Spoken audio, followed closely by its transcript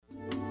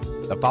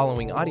The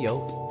following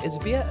audio is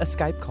via a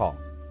Skype call.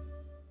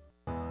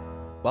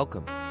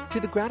 Welcome to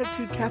the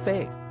Gratitude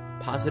Cafe,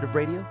 positive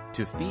radio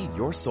to feed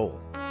your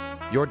soul.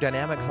 Your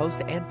dynamic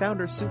host and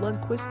founder, Sue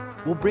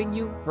Lundquist, will bring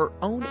you her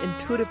own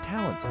intuitive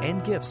talents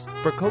and gifts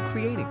for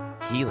co-creating,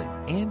 healing,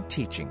 and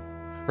teaching.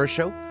 Her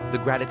show, The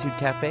Gratitude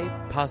Cafe,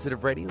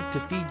 positive radio to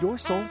feed your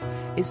soul,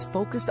 is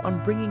focused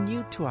on bringing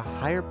you to a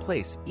higher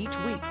place each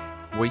week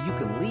where you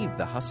can leave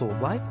the hustle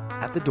of life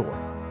at the door.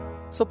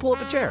 So pull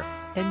up a chair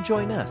and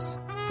join us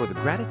for The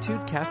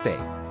Gratitude Cafe,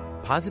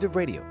 positive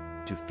radio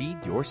to feed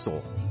your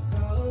soul.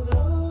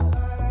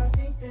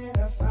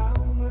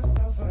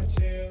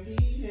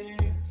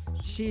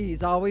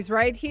 She's always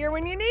right here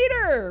when you need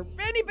her.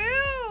 Benny Boo!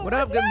 What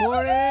up? Good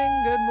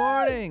morning. Good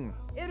morning.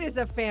 It is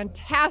a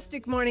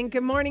fantastic morning.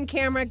 Good morning,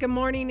 camera. Good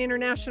morning,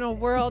 international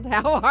world.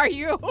 How are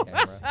you?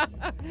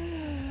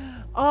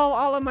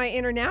 All of my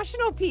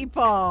international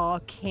people.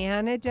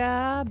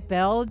 Canada,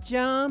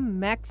 Belgium,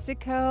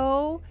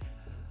 Mexico.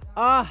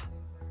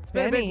 It's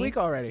been a big week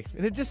already.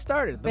 And it just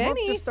started. The month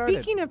Benny, just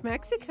started. speaking of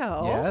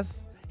Mexico.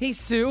 Yes. Hey,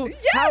 Sue. Yes!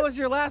 How was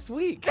your last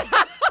week?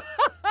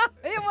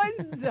 It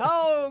was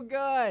so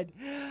good.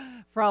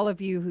 For all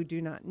of you who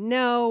do not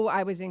know,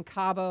 I was in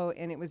Cabo,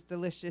 and it was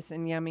delicious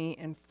and yummy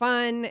and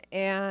fun.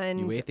 And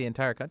You ate the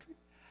entire country?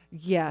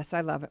 yes, I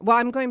love it. Well,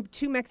 I'm going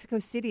to Mexico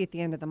City at the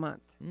end of the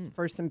month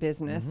for some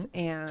business.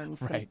 And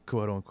some, Right.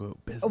 Quote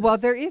unquote business. well,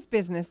 there is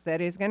business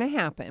that is going to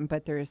happen,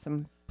 but there is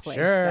some play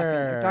stuff in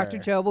there. Sure. Dr.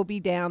 Joe will be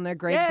down there.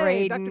 Greg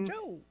Yay, Braden. Dr.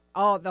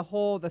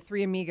 Joe. The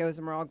three amigos,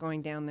 and we're all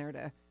going down there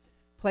to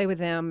play with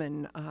them,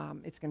 and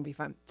it's going to be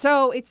fun.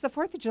 So it's the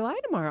 4th of July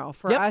tomorrow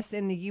for us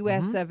in the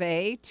U.S. of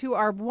A. To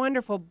our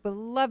wonderful,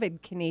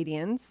 beloved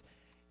Canadians,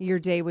 your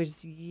day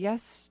was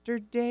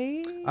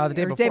yesterday? The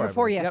day Or before, day I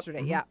before believe. Yep.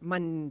 yesterday. Yeah,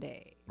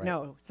 Monday. Right.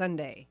 No,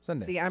 Sunday.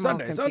 Sunday. See, I'm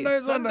Sunday, all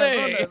confused.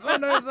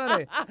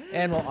 Sunday.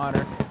 And we'll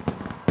honor.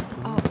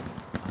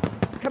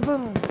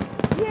 Kaboom.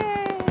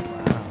 Yay!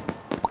 Wow.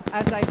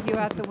 As I view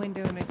out the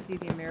window and I see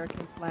the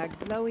American flag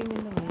blowing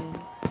in the wind,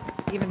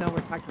 even though we're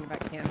talking about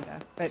Canada,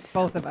 but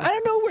both of us. I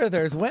don't know where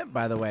theirs went,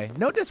 by the way.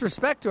 No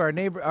disrespect to our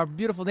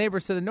beautiful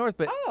neighbors to the north,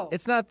 but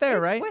it's not there,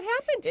 right? What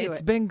happened to it?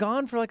 It's been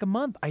gone for like a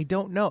month. I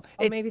don't know.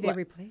 Oh, maybe they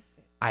replaced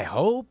it. I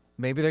hope.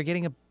 Maybe they're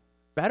getting a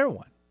better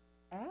one.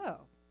 Oh.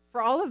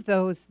 For all of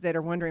those that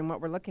are wondering what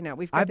we're looking at,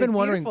 we've got I've been this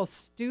wondering- beautiful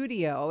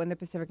studio in the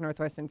Pacific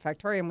Northwest in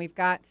Factoria, and we've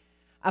got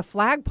a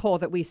flagpole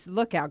that we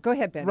look out. Go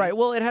ahead, Ben. Right.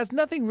 Well, it has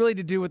nothing really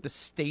to do with the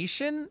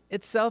station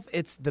itself.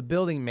 It's the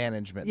building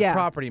management, Yeah. the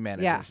property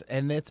managers. Yeah.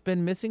 And it's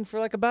been missing for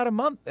like about a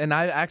month. And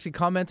I actually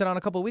commented on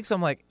a couple of weeks. So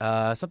I'm like,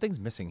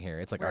 something's missing here.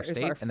 It's like Where our is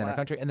state our and then our flag?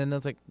 country. And then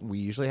it's like, we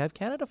usually have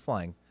Canada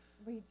flying.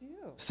 We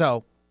do.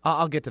 So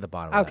I'll get to the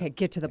bottom of that. Okay,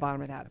 get to the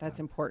bottom of that. That's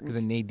important.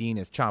 Because then Nadine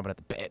is chomping at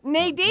the bit.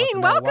 Nadine, Wants to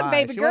know welcome, why.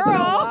 baby She wants to know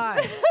girl.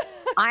 why.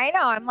 I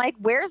know. I'm like,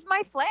 where's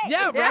my flag?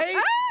 Yeah,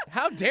 right?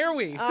 How dare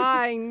we?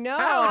 I know.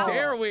 How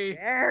dare we?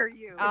 Dare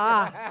you?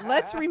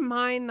 Let's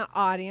remind the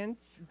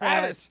audience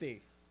that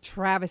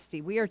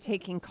travesty. We are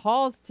taking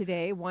calls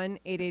today,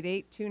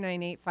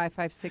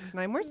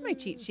 1-888-298-5569. Where's my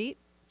cheat sheet?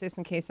 Just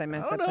in case I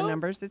mess up the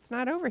numbers. It's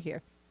not over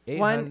here.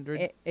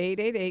 800.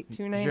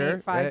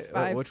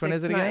 1-888-298-5569. Which one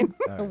is it again?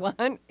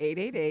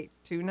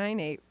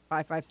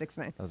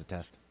 1-888-298-5569. That was a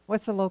test.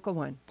 What's the local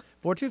one?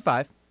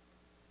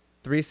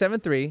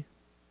 425-373-5527.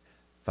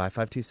 It's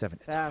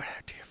over That- there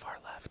to your far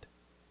left.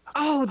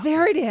 Oh,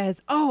 there it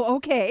is. Oh,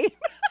 okay.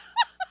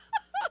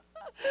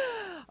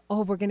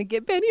 Oh, we're going to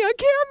get Benny on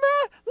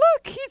camera.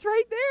 Look, he's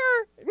right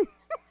there.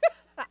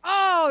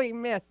 Oh, he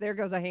missed. There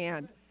goes a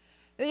hand.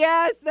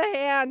 Yes, the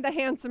hand, the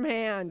handsome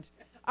hand.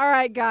 All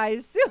right,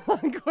 guys. Sue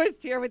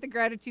Lundquist here with the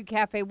Gratitude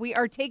Cafe. We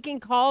are taking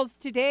calls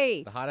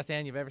today. The hottest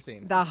hand you've ever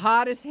seen. The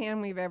hottest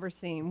hand we've ever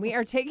seen. We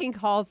are taking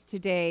calls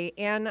today.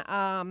 And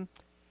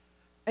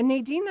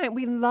Nadine and I,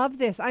 we love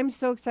this. I'm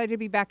so excited to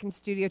be back in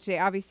studio today.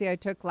 Obviously, I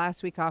took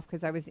last week off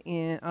because I was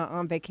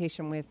on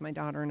vacation with my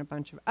daughter and a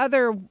bunch of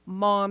other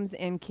moms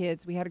and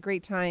kids. We had a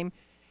great time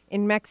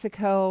in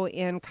Mexico,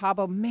 in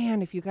Cabo.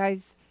 Man, if you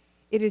guys,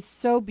 it is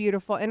so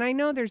beautiful. And I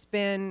know there's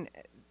been,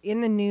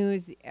 in the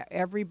news,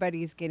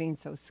 everybody's getting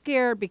so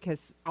scared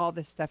because all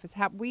this stuff is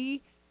happening.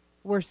 We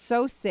were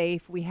so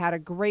safe. We had a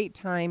great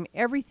time.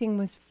 Everything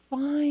was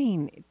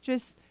fine.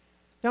 Just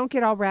don't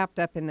get all wrapped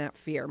up in that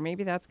fear.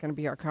 Maybe that's going to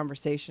be our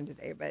conversation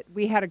today. But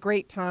we had a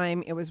great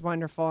time. It was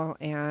wonderful,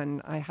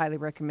 and I highly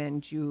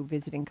recommend you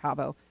visiting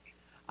Cabo.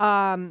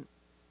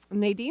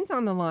 Nadine's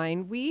on the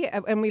line.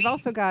 We've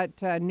also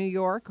got New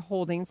York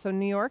holding. So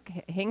New York,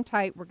 hang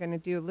tight. We're going to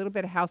do a little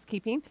bit of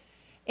housekeeping.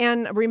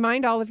 And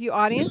remind all of you,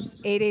 audience,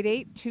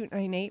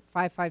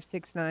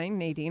 888-298-5569.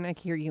 Nadine, I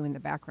hear you in the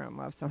background,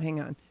 love, so hang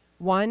on.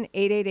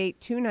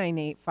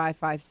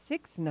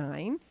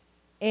 1-888-298-5569.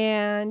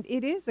 And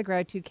it is the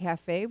Gratitude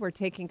Cafe. We're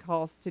taking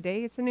calls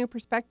today. It's a new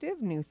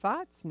perspective, new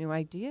thoughts, new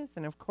ideas,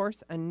 and, of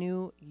course, a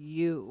new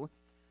you.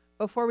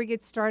 Before we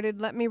get started,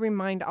 let me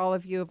remind all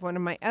of you of one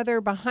of my other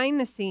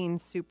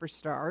behind-the-scenes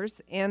superstars,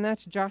 and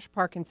that's Josh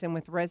Parkinson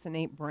with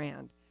Resonate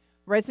Brand.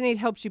 Resonate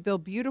helps you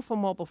build beautiful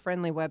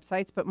mobile-friendly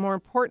websites, but more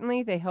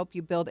importantly, they help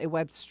you build a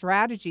web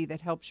strategy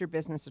that helps your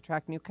business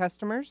attract new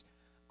customers,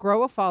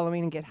 grow a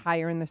following, and get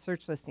higher in the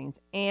search listings.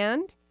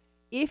 And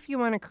if you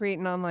want to create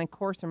an online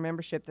course or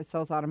membership that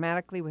sells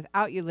automatically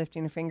without you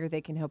lifting a finger, they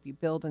can help you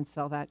build and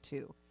sell that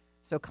too.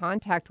 So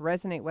contact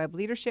Resonate Web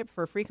Leadership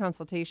for a free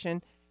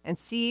consultation and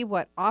see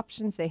what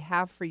options they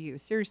have for you.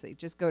 Seriously,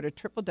 just go to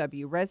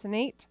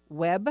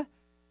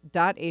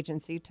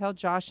www.resonateweb.agency. Tell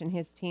Josh and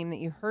his team that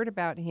you heard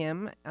about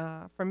him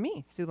from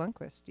me, Sue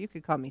Lundquist. You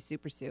could call me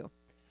Super Sue.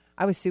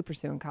 I was Super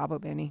Sue in Cabo,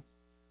 Benny.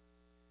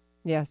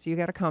 Yes, you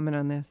got a comment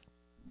on this.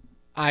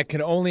 I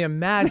can only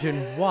imagine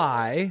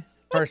why,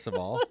 first of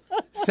all.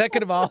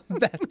 Second of all,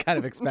 that's kind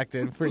of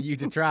expected for you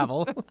to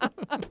travel.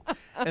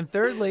 And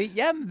thirdly,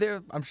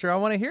 I'm sure I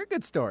want to hear a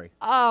good story.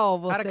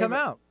 Oh, How'd it come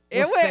out?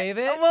 We'll save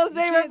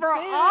it for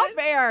off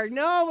air.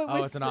 No,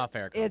 it's an off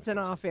air. It's an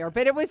off air,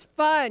 but it was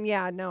fun.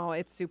 Yeah, no,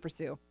 it's Super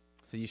Sue.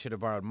 So you should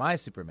have borrowed my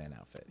Superman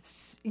outfit.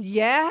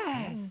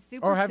 Yes,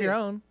 Super or have Sue. your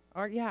own.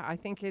 Or yeah, I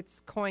think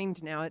it's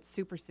coined now. It's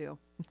Super Sue.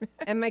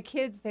 And my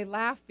kids, they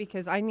laugh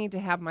because I need to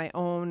have my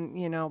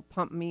own,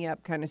 pump me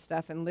up kind of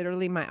stuff. And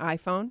literally my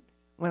iPhone,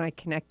 when I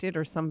connect it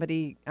or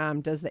somebody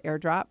does the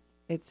airdrop,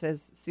 it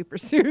says Super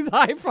Sue's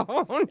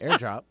iPhone.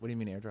 Airdrop? What do you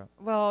mean airdrop?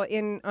 Well,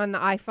 on the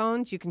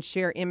iPhones, you can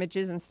share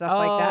images and stuff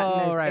like that.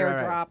 And there's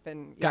airdrop. Right.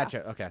 And yeah.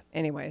 Gotcha. Okay.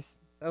 Anyways,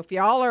 so if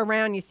y'all are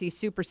around, you see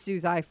Super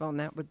Sue's iPhone,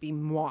 that would be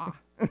moi.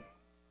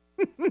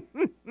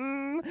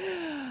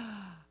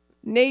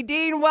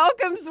 Nadine,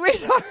 welcome,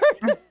 sweetheart.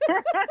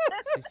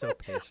 She's so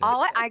patient.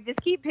 I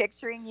just keep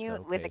picturing you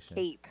So with patient. a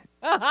cape.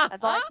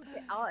 That's all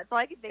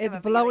I can think It's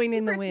of. blowing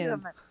in the Super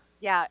wind. Sue.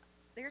 Yeah,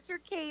 there's her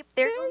cape.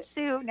 There goes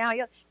Sue. Now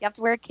you have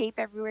to wear a cape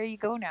everywhere you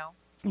go now.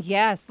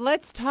 Yes,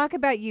 let's talk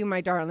about you, my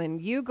darling.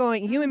 You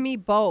and me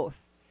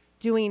both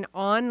doing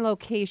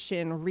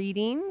on-location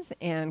readings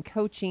and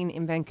coaching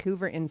in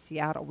Vancouver and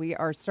Seattle. We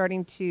are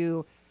starting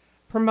to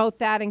promote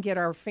that and get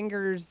our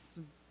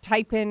fingers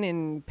typing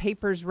and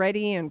papers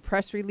ready and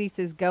press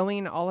releases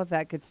going, all of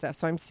that good stuff.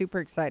 So I'm super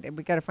excited.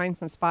 We got to find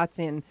some spots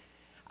in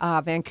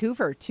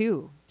Vancouver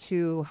too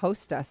to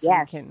host us.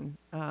 Yes. So we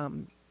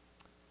can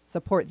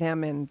support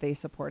them and they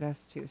support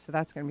us too. So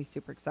that's going to be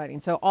super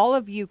exciting. So all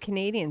of you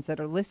Canadians that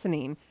are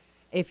listening,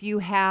 if you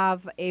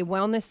have a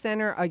wellness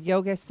center, a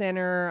yoga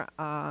center,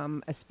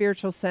 a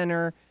spiritual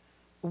center,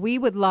 we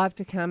would love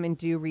to come and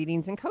do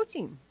readings and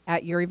coaching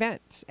at your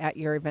event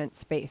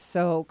space.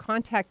 So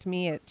contact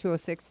me at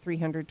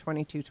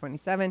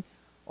 206-300-2227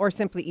 or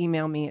simply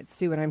email me at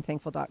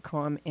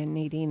sue@imthankful.com. And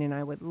Nadine and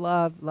I would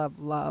love, love,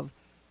 love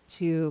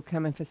to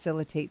come and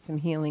facilitate some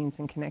healings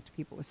and connect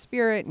people with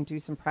spirit and do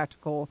some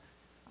practical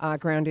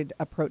grounded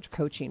approach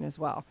coaching as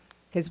well.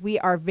 Because we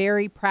are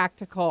very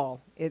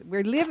practical.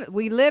 We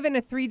live in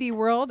a 3D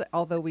world,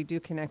 although we do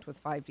connect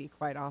with 5D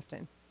quite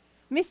often.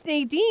 Miss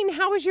Nadine,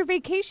 how was your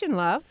vacation,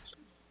 love?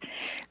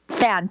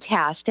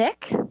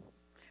 Fantastic.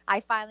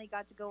 I finally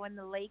got to go in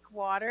the lake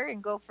water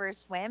and go for a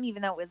swim,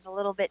 even though it was a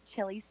little bit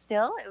chilly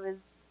still. It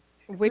was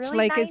Which really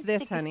lake nice is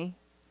this, honey?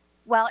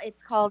 Well,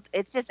 it's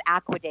just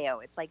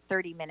Aquadeo. It's like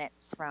 30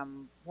 minutes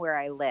from where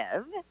I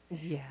live.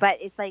 Yes. But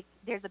it's like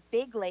there's a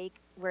big lake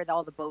where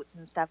all the boats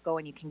and stuff go,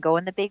 and you can go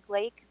in the big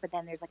lake. But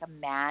then there's like a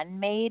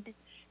man-made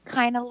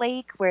kind of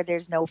lake where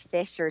there's no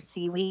fish or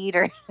seaweed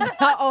or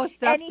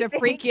stuff anything. to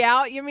freak you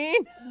out, you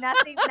mean?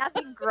 nothing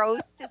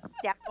gross to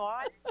step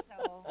on.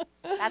 So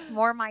that's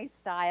more my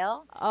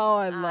style. Oh,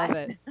 I love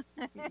it.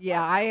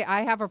 Yeah,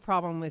 I have a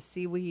problem with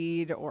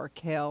seaweed or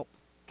kelp.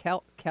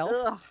 Kelp?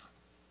 Ugh.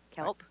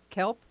 Kelp.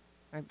 Kelp?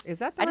 Is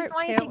that the I right just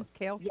want kelp? anything-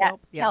 Kelp? Yeah,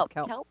 Kelp? Yeah, kelp.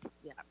 kelp. Kelp.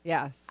 Yeah.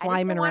 Yeah, I just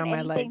sliming don't want around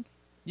my leg. anything-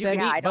 You can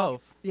Yeah, I eat don't-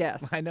 both.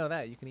 Yes. I know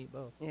that. You can eat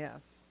both.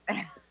 Yes.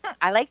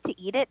 I like to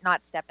eat it,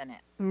 not step in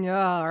it.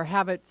 Yeah, or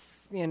have it,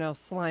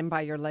 slime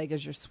by your leg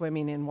as you're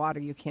swimming in water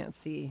you can't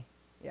see.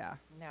 Yeah.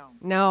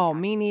 No,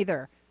 me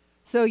neither.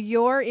 So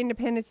your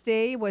Independence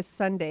Day was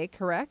Sunday,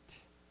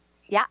 correct?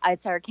 Yeah,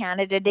 it's our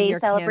Canada Day Your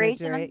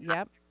celebration. Canada Day,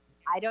 yep.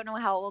 I don't know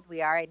how old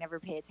we are. I never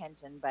pay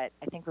attention, but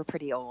I think we're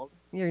pretty old.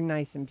 You're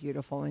nice and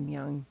beautiful and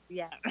young.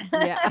 Yeah.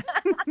 Yeah.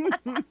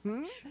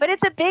 But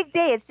it's a big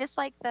day. It's just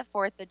like the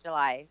 4th of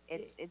July.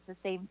 It's the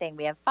same thing.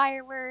 We have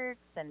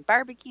fireworks and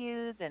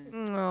barbecues and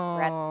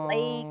we're at the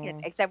lake.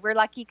 And, except we're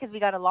lucky because we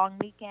got a long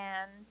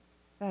weekend.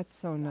 That's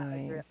so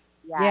nice.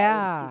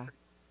 Yeah. It was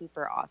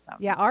super awesome.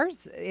 Yeah,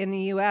 ours in the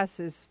U.S.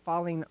 is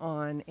falling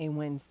on a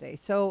Wednesday.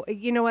 So,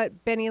 you know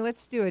what, Benny,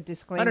 let's do a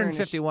disclaimer.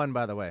 151,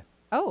 by the way.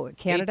 Oh,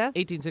 Canada?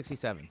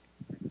 1867.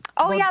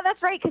 Oh, Well- yeah,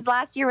 that's right. Because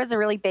last year was a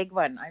really big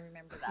one. I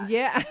remember that.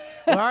 Yeah.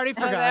 We already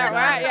forgot about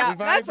right, it. yeah,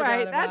 We've already that's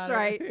right,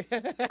 forgot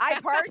that's about it. I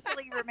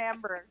partially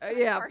remember.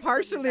 Yeah,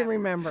 partially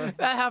remember.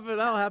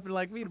 That'll happen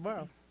like me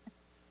tomorrow.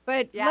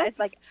 But Yeah, it's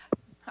like,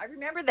 I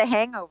remember the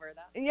hangover.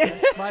 yeah.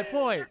 My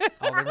point.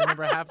 I'll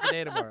remember half the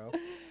day tomorrow.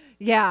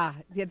 Yeah,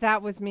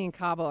 that was me in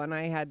Cabo, and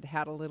I had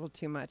a little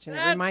too much. And it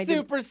That's reminded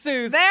Super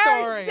Sue's There's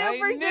story. I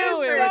Super knew Sue's it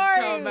would story.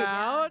 come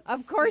out.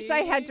 Of course, I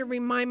had to See?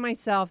 remind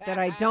myself that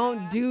I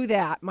don't do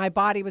that. My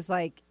body was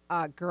like,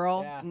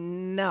 girl, Yeah.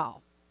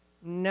 no.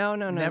 No.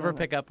 Never no.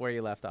 pick up where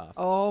you left off.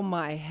 Oh,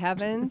 my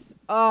heavens.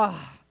 Oh,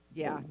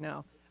 yeah,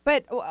 no.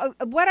 But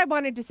what I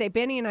wanted to say,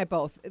 Benny and I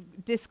both,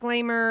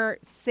 disclaimer,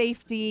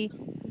 safety,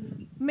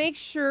 make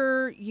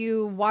sure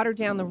you water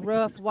down the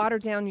roof, water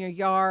down your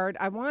yard.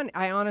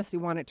 I honestly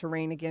want it to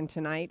rain again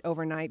tonight,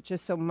 overnight,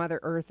 just so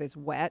Mother Earth is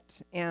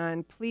wet.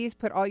 And please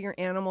put all your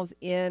animals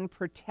in,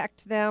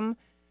 protect them.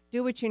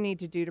 Do what you need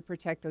to do to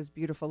protect those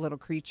beautiful little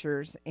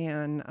creatures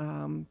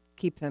and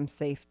keep them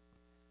safe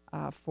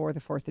for the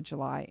 4th of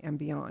July and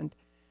beyond.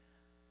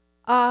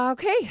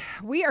 Okay,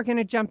 we are going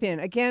to jump in.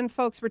 Again,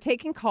 folks, we're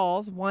taking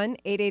calls,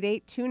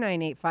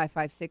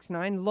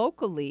 1-888-298-5569,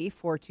 locally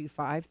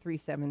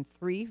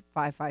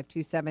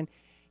 425-373-5527.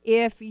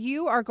 If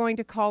you are going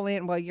to call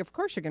in, well, of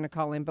course you're going to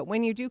call in, but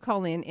when you do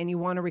call in and you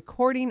want a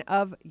recording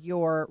of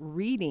your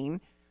reading,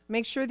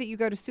 make sure that you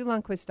go to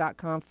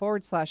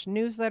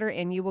SueLundquist.com/newsletter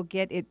and you will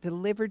get it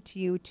delivered to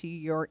you to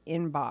your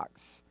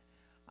inbox.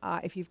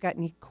 If you've got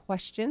any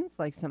questions,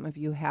 like some of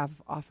you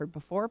have offered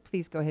before,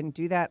 please go ahead and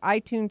do that.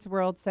 iTunes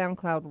world,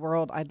 SoundCloud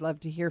world, I'd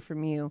love to hear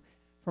from you,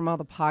 from all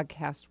the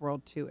podcast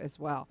world too as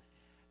well.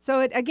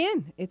 So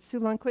again, it's Sue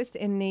Lundquist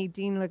and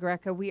Nadine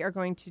LaGreca. We are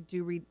going to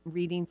do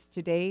readings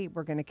today.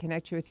 We're going to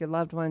connect you with your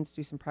loved ones,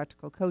 do some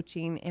practical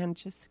coaching, and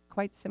just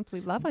quite simply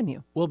love on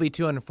you. We'll be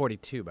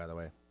 242, by the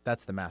way.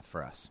 That's the math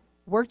for us.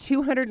 We're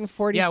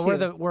 242. Yeah,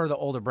 we're the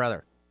older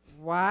brother.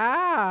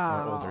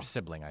 Wow. Or older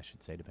sibling, I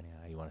should say, depending on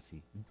how you want to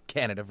see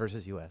Canada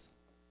versus U.S.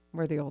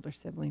 We're the older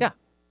sibling. Yeah.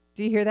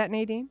 Do you hear that,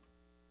 Nadine?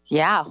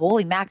 Yeah,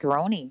 holy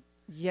macaroni.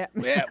 Yeah.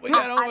 Yeah, we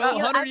got over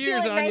 100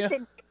 years on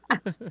you.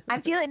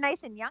 I'm feeling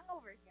nice and young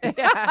over here.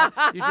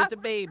 You're just a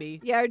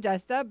baby. You're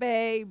just a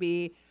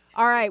baby.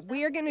 All right,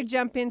 we are going to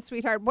jump in,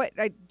 sweetheart. What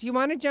do you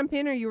want to jump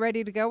in? Are you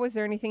ready to go? Was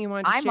there anything you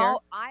wanted to share?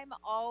 I'm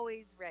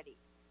always ready.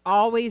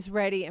 Always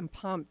ready and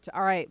pumped.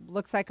 All right,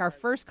 looks like our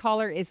first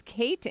caller is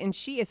Kate, and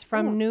she is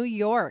from New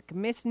York.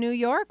 Miss New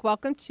York,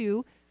 welcome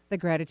to the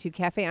Gratitude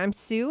Cafe. I'm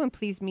Sue, and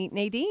please meet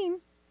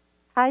Nadine.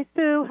 Hi,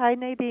 Sue. Hi,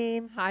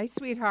 Nadine. Hi,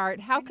 sweetheart.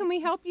 How can we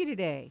help you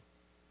today?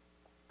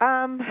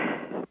 I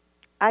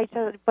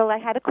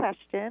had a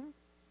question.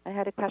 I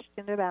had a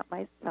question about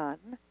my son.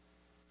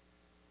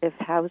 Is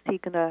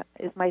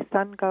my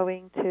son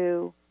going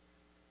to?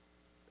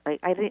 I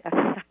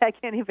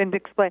can't even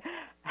explain.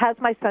 How's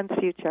my son's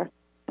future?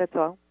 That's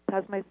all.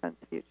 How's my son's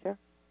future?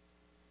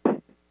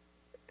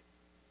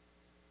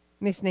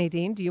 Miss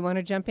Nadine, do you want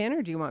to jump in,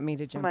 or do you want me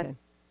to jump in?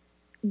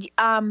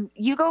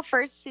 You go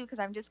first, Sue, because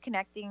I'm just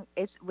connecting.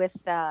 It's with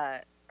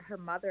her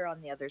mother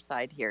on the other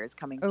side here is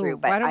coming through.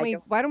 But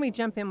why don't we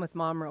jump in with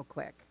Mom real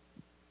quick?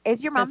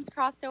 Is your mom's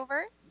crossed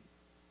over?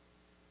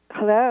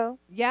 Hello?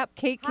 Yep.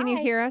 Kate, can you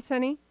hear us,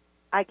 honey?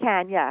 I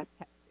can, yes.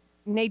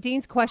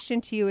 Nadine's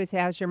question to you is,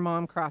 has your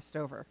mom crossed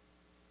over?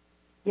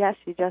 Yes,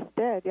 she just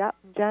did. Yep,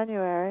 in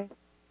January.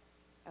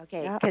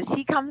 Okay, because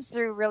she comes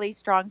through really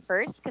strong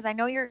first. Because I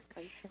know you're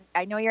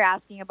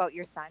asking about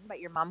your son, but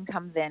your mom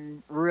comes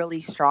in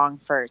really strong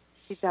first.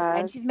 She does.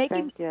 And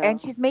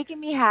she's making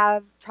me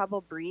have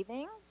trouble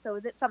breathing. So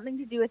is it something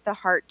to do with the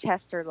heart,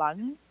 chest, or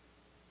lungs?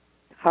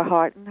 Her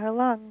heart and her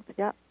lungs.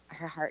 Yep.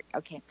 Her heart.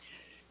 Okay.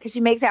 Because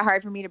she makes it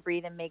hard for me to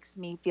breathe and makes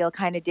me feel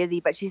kind of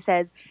dizzy. But she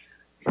says,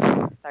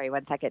 sorry,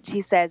 1 second.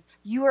 She says,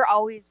 "You were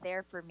always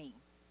there for me.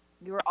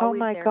 You were always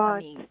there for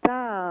me."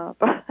 Stop.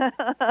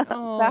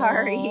 Oh,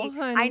 sorry. Honey,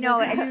 I know.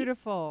 that's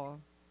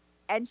beautiful.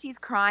 And she's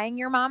crying,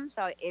 your mom,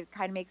 so it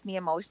kind of makes me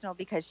emotional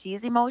because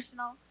she's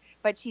emotional.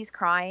 But she's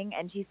crying,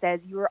 and she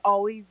says, "You were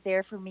always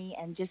there for me,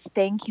 and just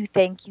thank you,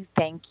 thank you,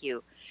 thank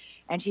you."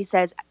 And she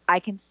says, "I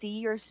can see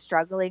you're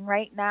struggling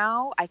right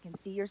now. I can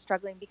see you're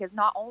struggling because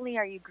not only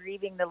are you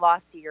grieving the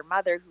loss of your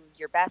mother, who's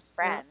your best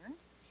friend,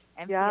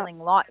 and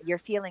you're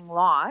feeling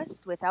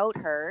lost without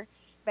her,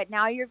 but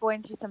now you're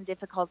going through some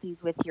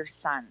difficulties with your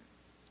son."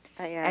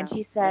 And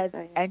she says,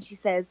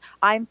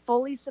 "I'm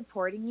fully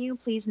supporting you.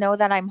 Please know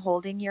that I'm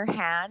holding your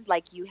hand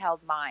like you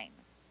held mine."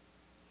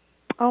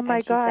 Oh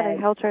my God! I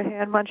held her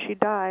hand when she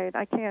died.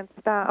 I can't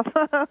stop.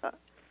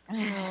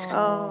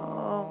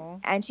 Oh.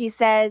 And she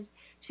says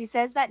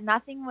that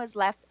nothing was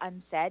left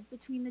unsaid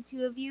between the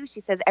two of you.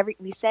 She says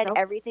we said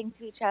everything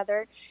to each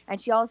other.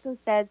 And she also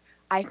says,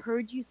 "I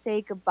heard you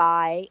say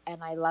goodbye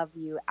and I love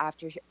you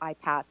after I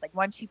passed." Like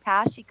when she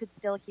passed, she could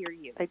still hear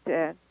you. I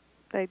did.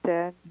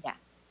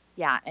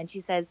 Yeah. And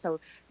she says, so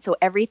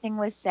everything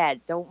was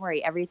said. Don't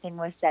worry. Everything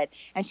was said.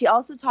 And she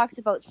also talks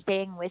about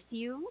staying with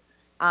you.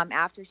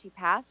 After she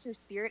passed, her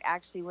spirit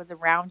actually was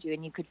around you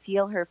and you could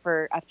feel her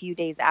for a few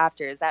days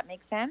after. Does that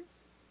make sense?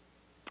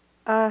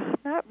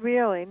 Not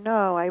really,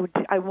 no.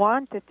 I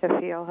wanted to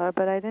feel her,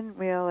 but I didn't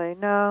really,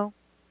 no.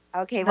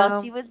 Okay,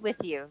 well, she was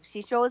with you.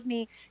 She shows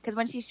me, because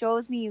when she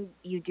shows me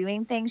you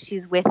doing things,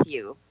 she's with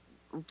you,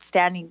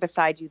 standing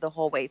beside you the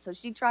whole way. So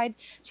she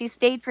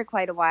stayed for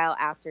quite a while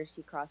after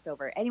she crossed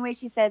over. Anyway,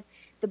 she says,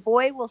 the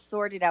boy will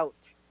sort it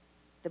out.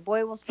 The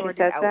boy will sort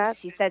it out. That?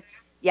 She says,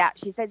 yeah,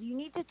 she says, you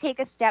need to take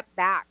a step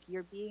back.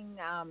 You're being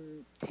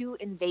too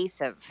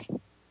invasive.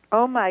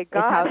 Oh my Is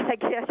how- God! I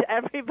guess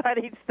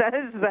everybody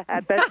says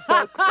that. That's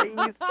so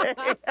crazy.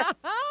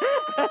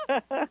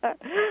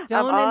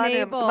 Don't I'm on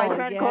enable. him. My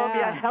friend called me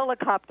a Yeah.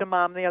 helicopter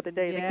mom the other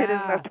day. The kid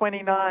Yeah. is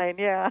 29.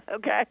 Yeah.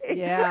 Okay.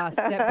 Yeah,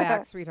 step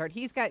back, sweetheart.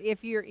 He's got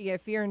if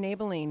you're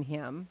enabling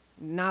him,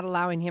 not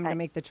allowing him to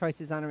make the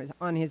choices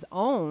on his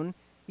own,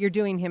 you're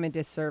doing him a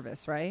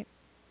disservice, right?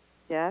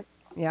 Yes.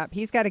 Yeah,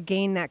 he's got to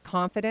gain that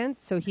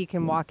confidence so he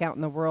can walk out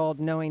in the world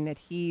knowing that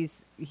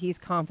he's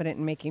confident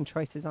in making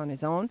choices on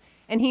his own.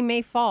 And he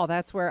may fall.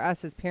 That's where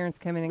us as parents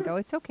come in and go,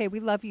 "It's okay.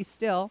 We love you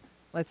still.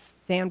 Let's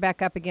stand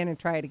back up again and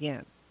try it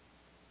again."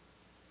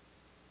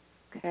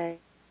 Okay.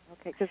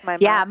 Okay. Because my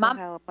Yeah, mom, Mom-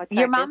 know how much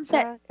your I mom miss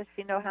said- her? Does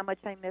she know how much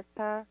I miss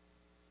her?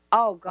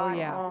 Oh God,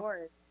 yeah.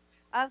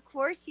 Of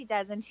course she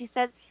does. And she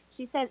said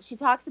she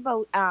talks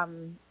about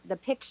the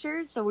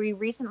pictures. So were you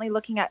recently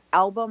looking at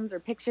albums or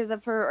pictures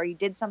of her, or you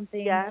did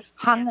something? Yes.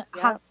 Hung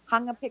Yeah.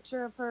 a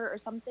picture of her or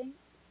something?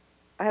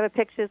 I have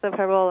pictures of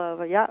her all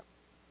over. Yep.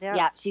 Yep.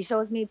 Yeah, she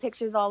shows me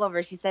pictures all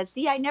over. She says,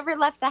 "See, I never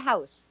left the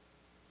house.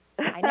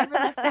 I never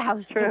left the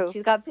house." True.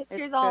 She's got pictures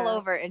It's all true.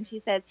 over, and she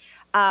says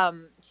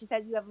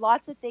you have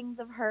lots of things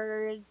of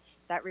hers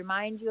that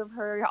remind you of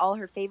her, all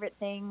her favorite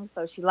things.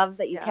 So she loves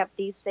that you Yeah. kept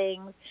these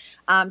things.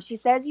 She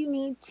says you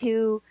need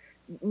to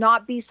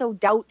not be so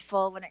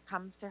doubtful when it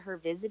comes to her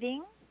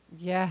visiting.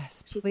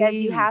 Yes, She please. says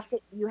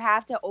you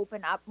have to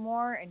open up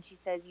more, and she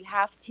says you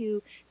have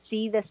to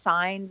see the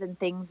signs and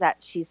things that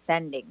she's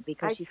sending,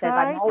 because she says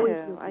I'm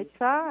always with I you.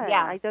 try.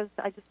 Yeah. I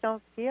just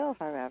don't feel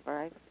her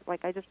ever.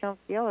 I just don't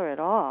feel her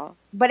at all.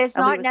 But it's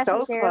And we not were so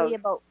necessarily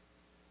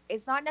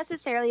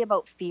close.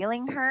 about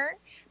feeling her,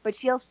 but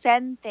she'll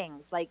send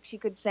things. Like she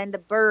could send a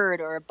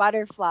bird or a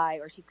butterfly,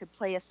 or she could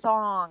play a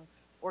song,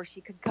 or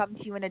she could come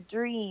to you in a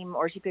dream,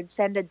 or she could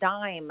send a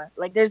dime.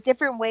 Like there's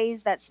different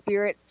ways that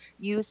spirits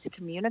use to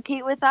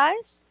communicate with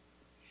us.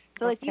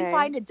 So if you Okay.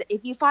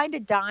 find a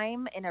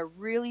dime in a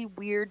really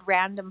weird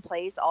random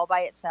place all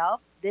by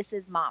itself, this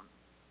is Mom.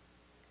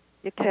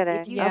 You're And kidding.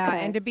 if you- Yeah,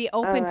 Okay. and to be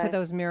open All to right.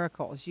 those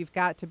miracles. You've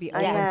got to be I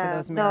open to am.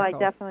 those No, I miracles.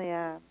 definitely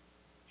am.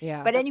 Yeah.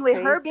 But That's anyway,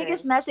 her crazy.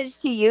 biggest message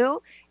to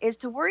you is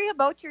to worry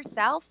about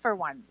yourself for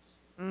once.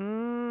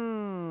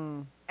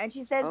 And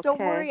she says, "Don't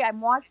Okay. worry,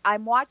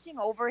 I'm watching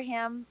over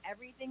him.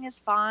 Everything is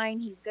fine.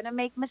 He's gonna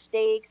make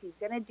mistakes. He's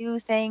gonna do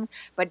things,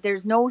 but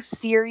there's no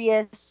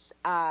serious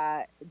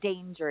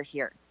danger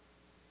here."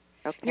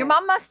 Okay. Your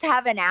mom must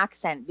have an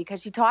accent,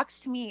 because she talks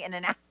to me in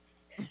an No.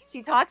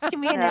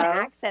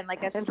 accent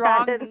like a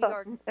strong New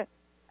York.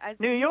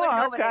 New You wouldn't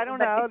know, York. but I don't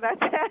know.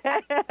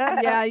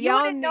 That's Yeah, you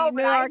y'all wouldn't know, New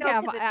but I York know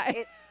have.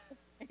 'cause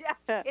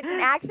it's an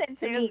accent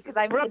to me because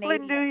I'm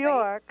Brooklyn, Canadian, New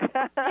right? York.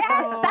 Yes,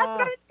 that's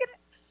what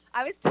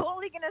I was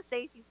totally gonna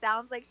say. She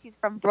sounds like she's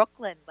from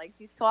Brooklyn, like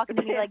she's talking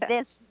to me like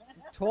this.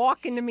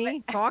 Talking to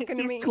me. She's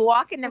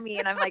talking to me,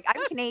 and I'm like,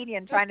 I'm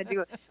Canadian, trying to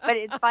do it, but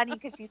it's funny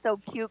because she's so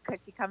cute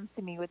because she comes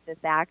to me with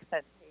this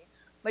accent.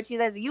 But she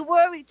says, "You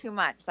worry too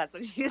much." That's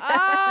what she says. Oh,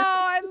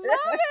 I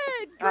love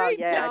it. Great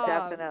yeah,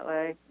 job.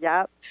 definitely.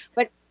 Yep.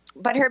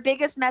 But her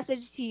biggest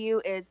message to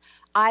you is,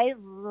 "I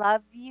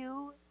love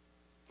you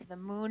to the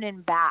moon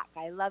and back.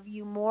 I love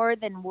you more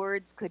than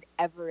words could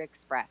ever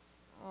express."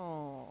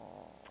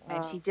 Oh.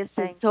 And she Oh, just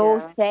says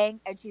thank you.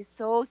 and she's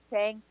so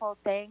thankful.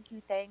 Thank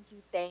you, thank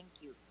you, thank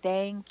you,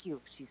 thank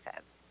you, she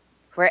says,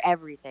 for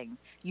everything.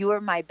 You are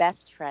my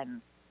best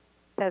friend.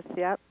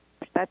 Yep.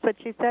 That's what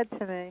she said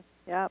to me.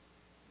 Yep.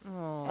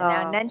 Oh.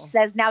 And then she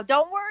says, "Now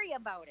don't worry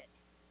about it."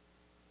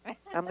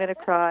 I'm gonna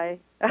cry.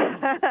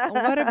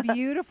 What a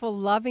beautiful,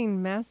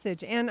 loving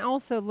message. And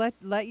also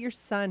let your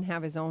son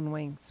have his own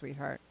wings,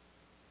 sweetheart.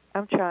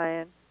 I'm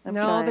trying. I'm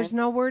No, trying. there's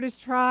no word is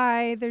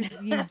try. There's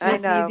you I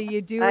just know. either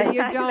you do or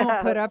you I don't. know.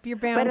 Put up your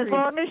But boundaries. as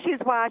long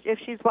as if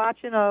she's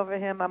watching over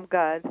him, I'm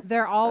good. They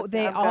I'm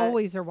good.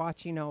 always are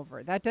watching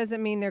over. That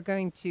doesn't mean they're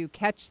going to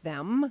catch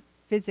them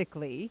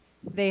physically.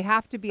 They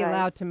have to be Right.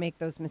 allowed to make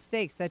those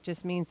mistakes. That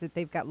just means that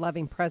they've got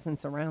loving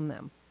presence around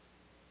them.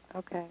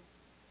 Okay.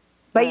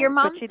 But your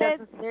But mom she says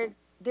doesn't-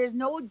 there's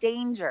no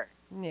danger.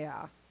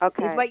 Yeah.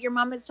 Okay. Is what your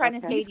mom is trying to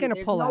say. He's to you. gonna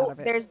There's pull no, out of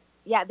it.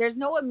 There's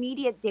no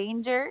immediate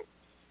danger,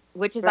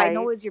 which is I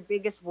know Right. is your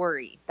biggest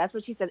worry. That's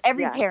what she says.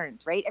 Every Yeah.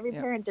 parent, right? Every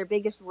Yeah. parent, their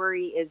biggest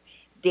worry is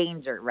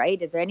danger,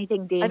 right? Is there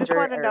anything I danger just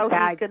want to or know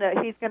bad?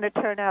 he's gonna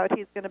turn out.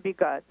 He's gonna be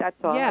good. That's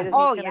all. Yes. He's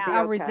Oh, gonna yeah. be A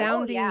okay.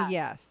 resounding Oh, yeah.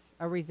 yes.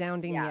 A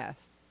resounding Yeah.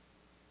 yes.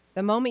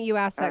 The moment you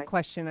asked All that right.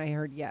 question, I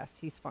heard yes.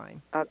 He's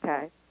fine.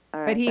 Okay. All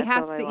right. But he That's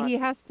has all I to. want. He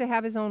has to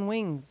have his own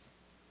wings.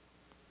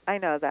 I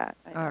know that.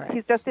 I know All that. right.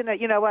 He's just in a,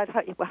 you know what,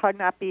 her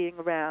not being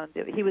around.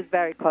 He was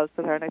very close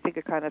with her, and I think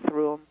it kind of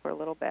threw him for a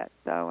little bit.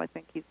 So I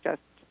think he's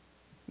just.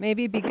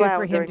 Maybe it'd be good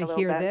for him Floundering a to little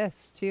hear bit.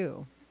 this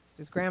too.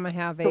 Does Grandma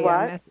have The a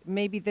what?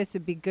 maybe this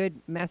would be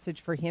good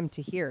message for him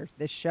to hear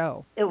this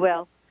show. It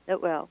will.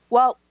 It will.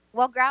 Well,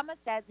 Grandma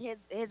said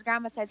his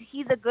grandma says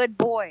he's a good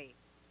boy.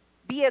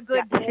 Be a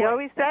good boy. She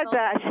always That's said all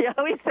that. She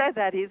always said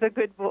that. He's a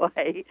good boy.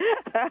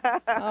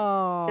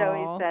 Oh. She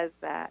always says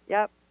that.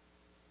 Yep.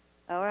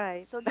 All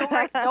right. So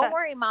don't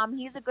worry, Mom.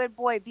 He's a good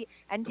boy.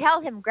 And tell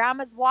him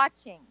Grandma's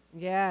watching.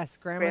 Yes,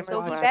 Grandma's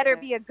So watching. he better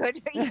be a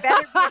good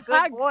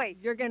boy.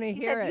 You're going to She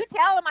hear says, it. you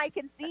tell him I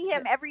can see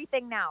him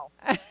everything now.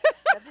 That's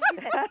what she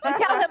said. You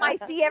tell him I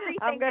see everything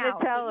I'm going now.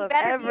 to tell So him he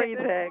better everything.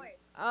 Be a good boy.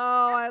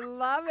 Oh, I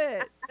love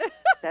it.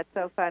 That's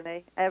so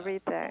funny.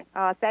 Everything.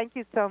 Oh, thank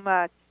you so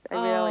much. I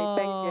really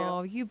thank you.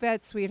 Oh, you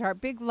bet, sweetheart.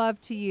 Big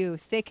love to you.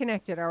 Stay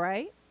connected, all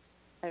right?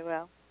 I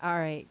will. All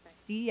right.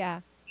 See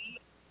ya.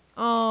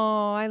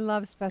 Oh, I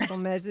love special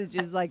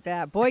messages like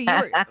that. Boy,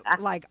 you're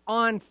like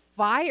on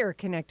fire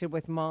connected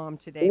with Mom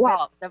today.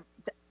 Well,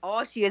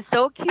 she is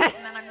so cute. And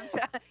then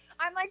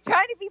I'm like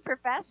trying to be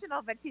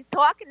professional, but she's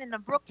talking in a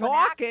Brooklyn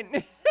Talking.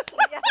 accent.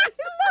 I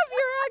love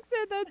your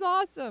accent. That's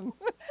awesome.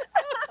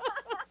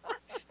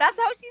 That's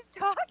how she's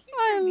talking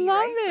I to me,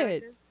 love right? So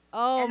it.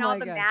 Oh, and my all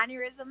the God.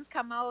 mannerisms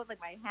come out, like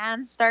my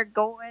hands start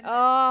going.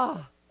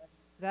 Oh,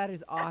 that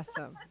is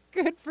awesome.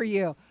 Good for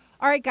you.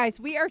 All right, guys,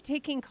 we are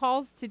taking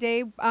calls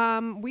today.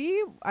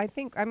 I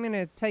think I'm going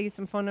to tell you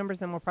some phone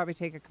numbers, and we'll probably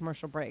take a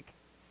commercial break.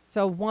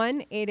 So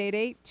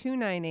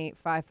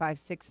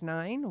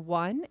 1-888-298-5569,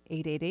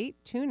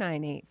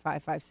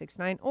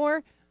 1-888-298-5569,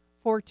 or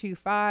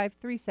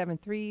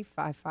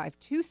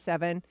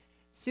 425-373-5527.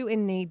 Sue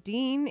and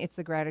Nadine, it's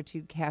the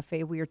Gratitude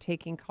Cafe. We are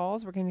taking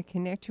calls. We're going to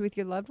connect you with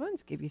your loved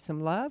ones, give you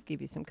some love,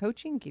 give you some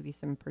coaching, give you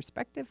some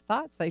perspective,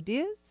 thoughts,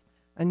 ideas.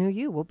 A new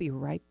you. We'll be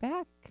right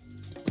back.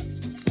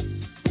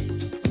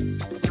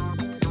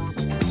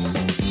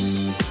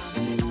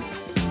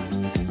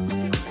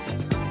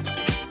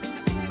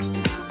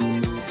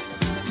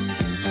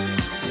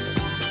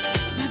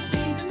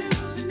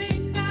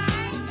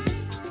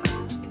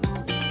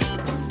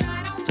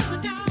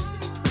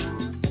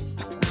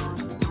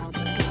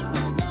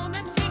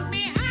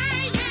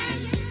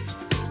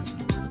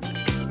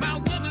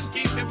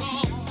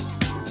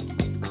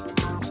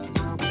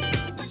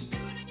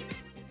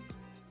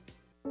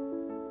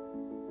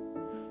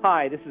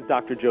 Hi, this is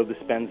Dr. Joe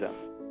Dispenza.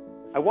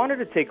 I wanted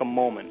to take a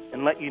moment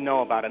and let you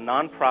know about a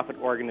nonprofit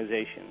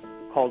organization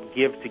called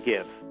Give to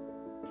Give.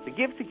 The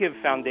Give to Give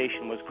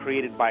Foundation was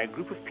created by a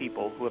group of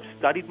people who have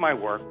studied my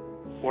work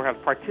or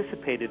have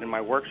participated in my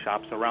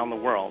workshops around the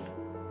world,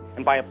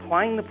 and by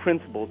applying the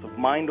principles of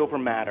mind over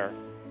matter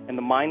and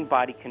the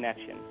mind-body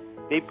connection,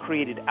 they've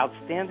created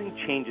outstanding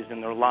changes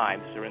in their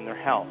lives or in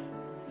their health,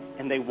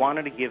 and they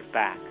wanted to give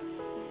back.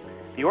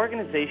 The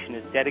organization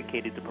is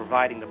dedicated to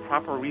providing the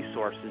proper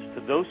resources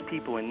to those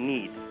people in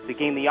need to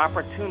gain the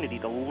opportunity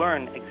to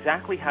learn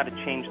exactly how to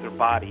change their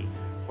body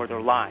or their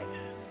lives.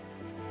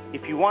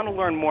 If you want to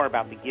learn more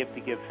about the Give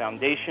to Give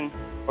Foundation,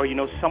 or you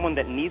know someone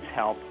that needs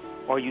help,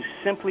 or you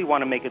simply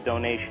want to make a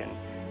donation,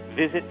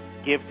 visit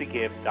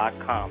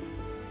givetogive.com.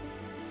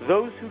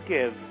 Those who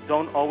give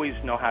don't always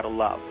know how to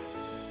love.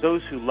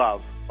 Those who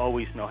love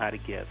always know how to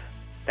give.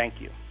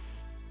 Thank you.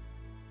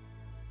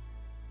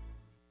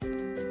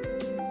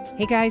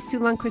 Hey guys, Sue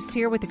Lundquist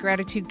here with the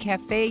Gratitude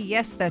Cafe.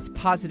 Yes, that's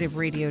positive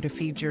radio to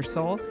feed your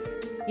soul.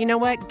 You know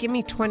what? Give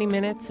me 20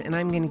 minutes and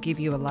I'm going to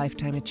give you a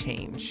lifetime of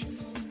change.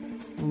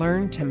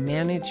 Learn to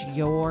manage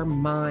your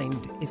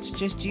mind. It's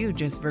just you,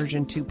 just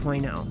version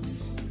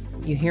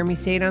 2.0. You hear me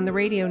say it on the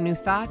radio, new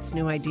thoughts,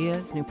 new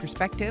ideas, new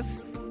perspective,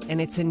 and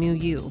it's a new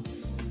you.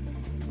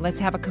 Let's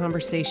have a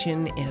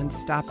conversation and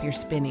stop your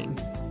spinning.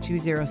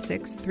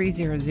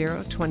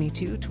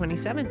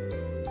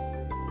 206-300-2227.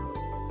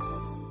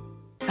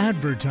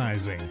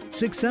 Advertising,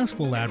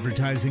 successful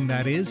advertising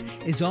that is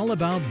all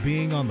about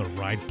being on the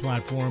right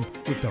platform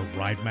with the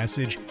right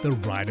message, the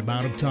right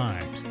amount of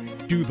times.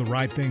 Do the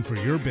right thing for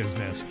your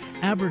business.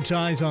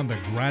 Advertise on the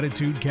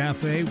Gratitude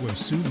Cafe with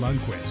Sue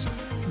Lundquist.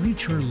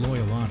 Reach her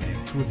loyal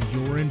audience with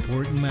your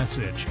important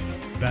message.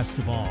 Best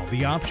of all,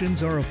 the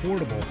options are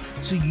affordable,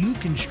 so you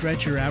can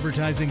stretch your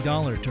advertising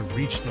dollar to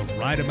reach the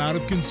right amount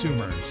of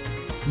consumers.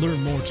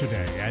 Learn more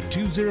today at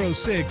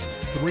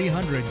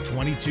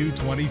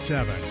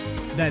 206-300-2227.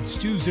 That's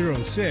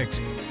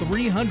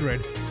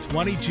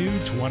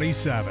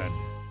 206-300-2227.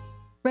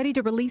 Ready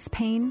to release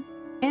pain?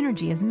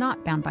 Energy is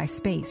not bound by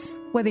space.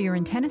 Whether you're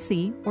in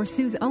Tennessee or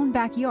Sue's own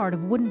backyard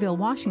of Woodinville,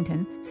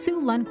 Washington, Sue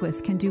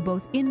Lundquist can do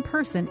both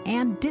in-person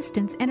and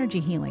distance energy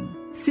healing.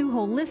 Sue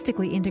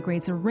holistically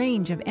integrates a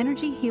range of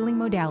energy healing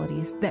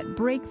modalities that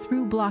break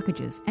through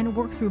blockages and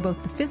work through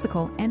both the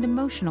physical and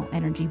emotional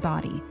energy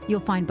body. You'll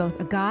find both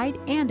a guide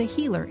and a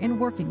healer in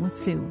working with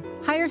Sue.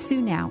 Hire Sue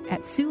now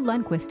at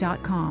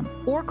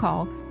SueLundquist.com or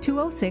call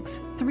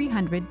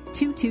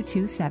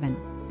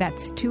 206-300-2227.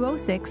 That's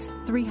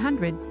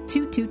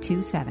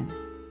 206-300-2227.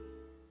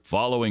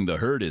 Following the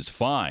herd is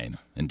fine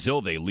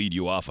until they lead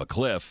you off a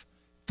cliff.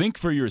 Think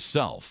for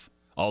yourself.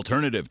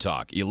 Alternative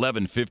Talk,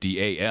 1150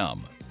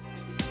 AM.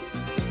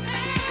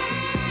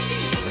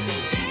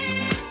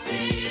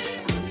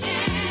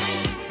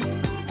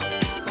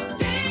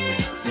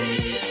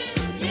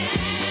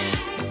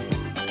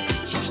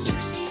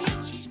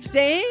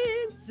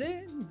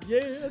 Dancing, yeah.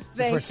 Is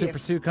this where Super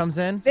Sue comes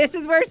in? This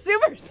is where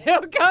Super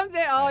Sue comes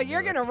in. Oh,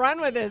 you're going to run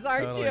with this,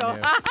 aren't Totally you? knew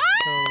it.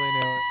 Totally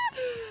knew it.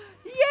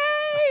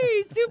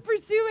 Yay! Super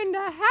Sue in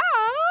the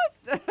house.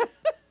 Yes.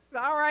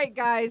 All right,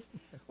 guys.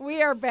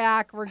 We are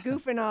back. We're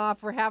goofing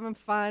off. We're having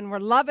fun. We're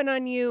loving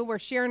on you. We're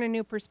sharing a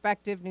new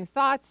perspective, new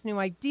thoughts, new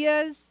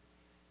ideas,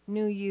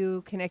 new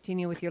you, connecting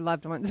you with your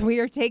loved ones. We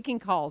are taking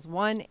calls.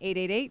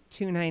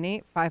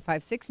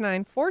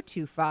 1-888-298-5569,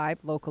 425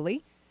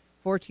 locally,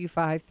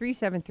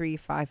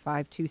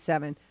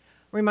 425-373-5527.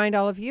 Remind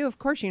all of you, of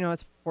course, you know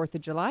it's 4th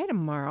of July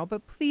tomorrow,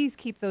 but please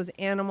keep those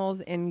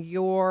animals and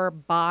your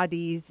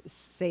bodies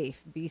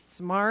safe. Be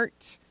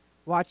smart.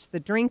 Watch the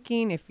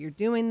drinking. If you're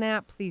doing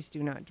that, please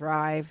do not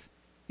drive.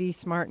 Be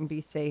smart and be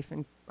safe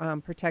and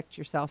protect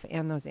yourself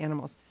and those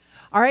animals.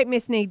 All right,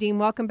 Miss Nadine,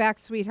 welcome back,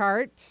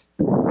 sweetheart.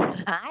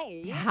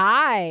 Hi.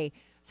 Hi.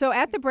 So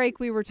at the break,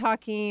 we were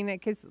talking,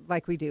 because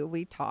like we do,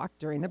 we talk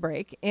during the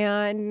break,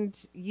 and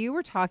you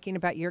were talking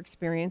about your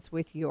experience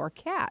with your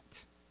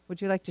cat.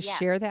 Would you like to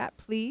share that,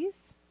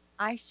 please?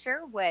 I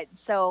sure would.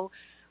 So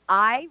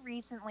I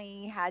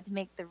recently had to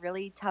make the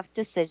really tough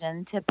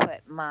decision to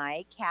put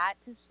my cat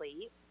to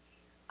sleep.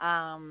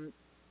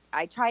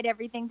 I tried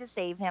everything to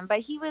save him, but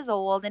he was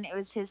old and it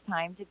was his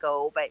time to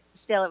go. But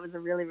still, it was a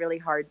really, really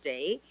hard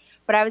day.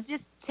 But I was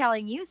just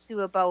telling you,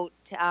 Sue, about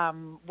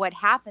what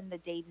happened the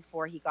day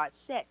before he got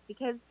sick,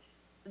 because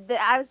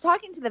I was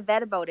talking to the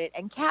vet about it,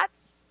 and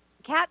cats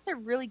are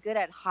really good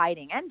at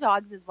hiding, and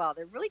dogs as well.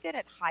 They're really good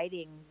at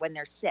hiding when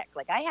they're sick.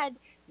 Like, I had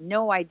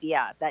no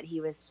idea that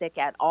he was sick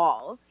at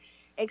all,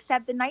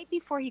 except the night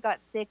before he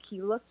got sick,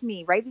 he looked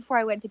me, right before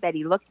I went to bed,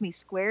 he looked me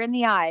square in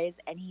the eyes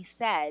and he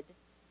said,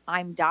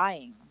 "I'm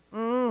dying."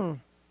 And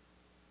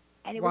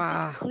it was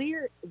just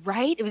clear,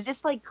 right? It was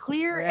just like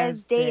clear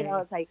as day. And I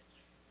was like,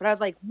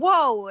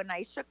 whoa. And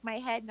I shook my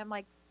head and I'm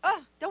like,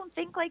 oh, don't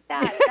think like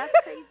that. That's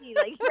crazy.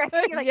 Like,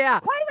 right? You're like, yeah.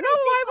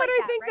 Why would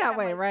I think that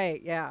way? Like,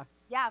 right. Yeah.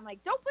 Yeah. I'm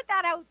like, don't put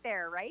that out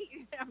there.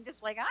 Right. I'm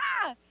just like,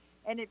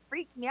 and it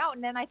freaked me out.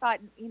 And then I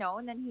thought,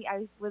 and then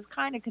I was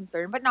kind of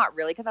concerned, but not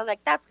really. Cause I was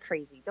like, that's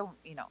crazy. Don't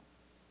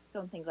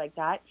think like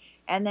that.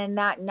 And then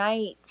that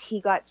night he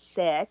got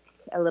sick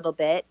a little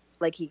bit.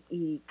 Like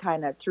he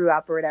kind of threw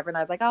up or whatever. And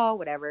I was like, oh,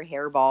 whatever,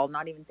 hairball,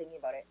 not even thinking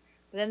about it.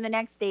 But then the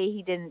next day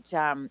he didn't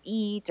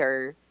eat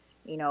or,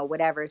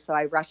 whatever. So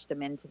I rushed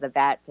him into the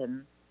vet,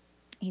 and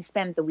he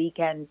spent the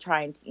weekend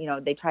trying to,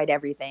 they tried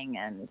everything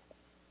and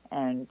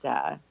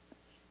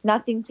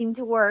nothing seemed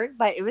to work.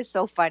 But it was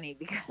so funny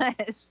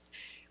because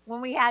when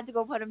we had to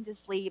go put him to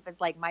sleep, it's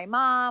like my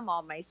mom,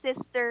 all my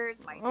sisters,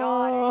 my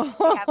daughter,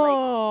 we have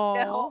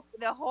like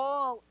the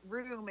whole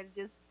room is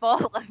just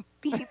full of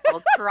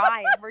people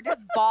crying. We're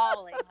just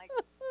bawling. Like,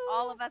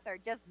 all of us are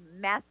just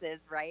messes,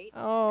 right?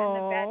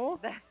 Oh.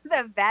 And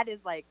the vet is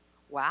like,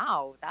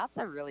 wow, that's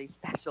a really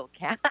special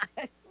cat.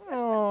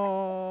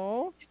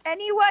 Oh.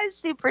 And he was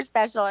super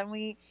special. And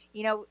we,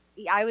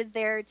 I was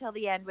there till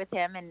the end with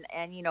him, and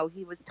he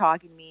was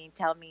talking to me,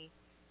 telling me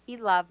he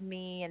loved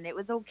me and it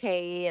was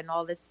okay and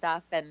all this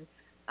stuff. And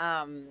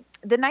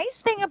the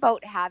nice thing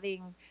about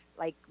having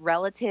like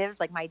relatives,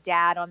 like my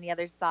dad on the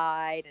other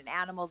side and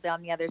animals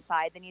on the other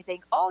side, then you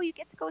think, oh, you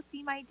get to go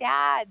see my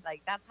dad.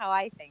 Like, that's how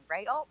I think,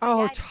 right? Oh,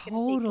 my dad's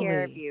totally. gonna take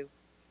care of you,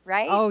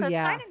 right? Oh, so it's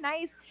kind of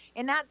nice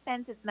in that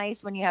sense. It's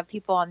nice when you have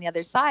people on the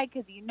other side,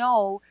 because you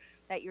know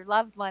that your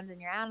loved ones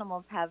and your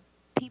animals have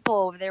people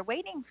over there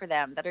waiting for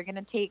them that are going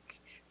to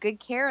take good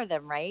care of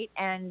them, right?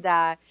 And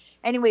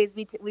anyways,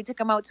 we took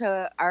him out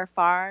to our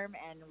farm,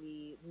 and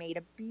we made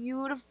a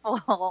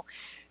beautiful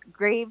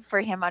grave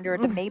for him under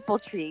the maple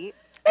tree.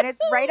 And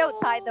it's right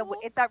outside the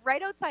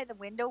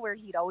window where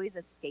he'd always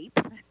escape.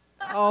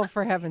 Oh,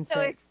 for heaven's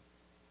sakes.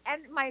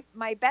 And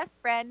my best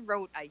friend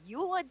wrote a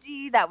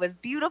eulogy that was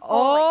beautiful.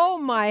 Oh,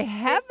 like, my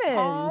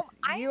heavens.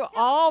 You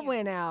all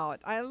went out.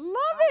 I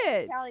love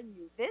it. I'm telling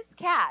you, this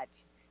cat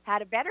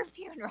had a better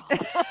funeral than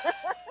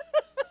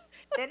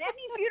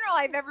any funeral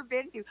I've ever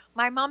been to.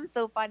 My mom's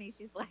so funny.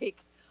 She's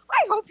like,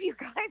 I hope you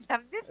guys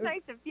have this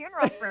nice a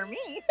funeral for me.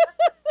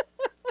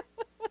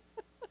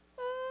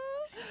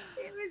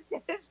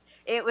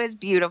 It was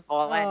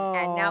beautiful.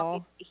 And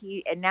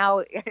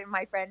now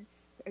my friend,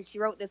 she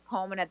wrote this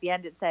poem, and at the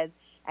end it says,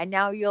 and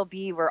now you'll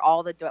be where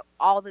all the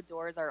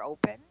doors are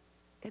open.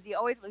 Because he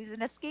was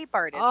an escape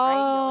artist, right? He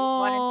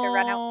always wanted to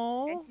run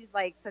out. And she's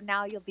like, so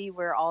now you'll be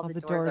where all the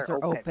doors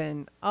are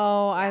open.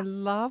 Oh, yeah. I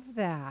love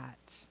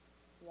that.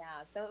 Yeah,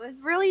 so it was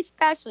really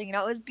special. It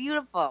was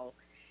beautiful.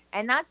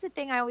 And that's the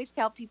thing I always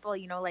tell people,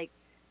 like,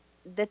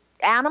 the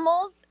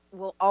animals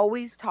will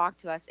always talk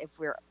to us if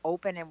we're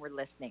open and we're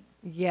listening.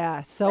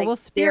 Yeah, so will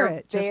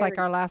spirit, just like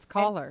our last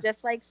caller.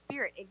 Just like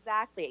spirit,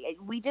 exactly.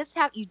 You just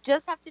have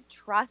to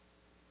trust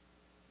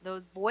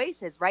those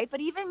voices, right?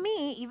 But even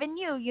me, even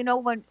you,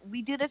 when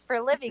we do this for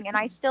a living, and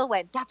I still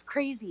went, that's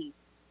crazy,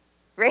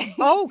 right?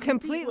 Oh,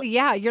 completely.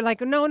 Yeah, you're like,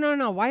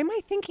 no. Why am I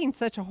thinking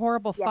such a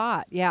horrible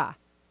thought? Yeah.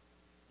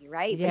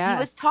 Right? Yes. But he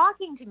was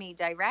talking to me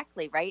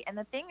directly, right? And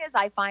the thing is,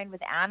 I find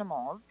with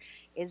animals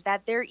is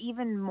that they're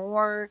even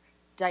more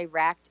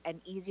direct and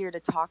easier to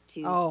talk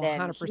to than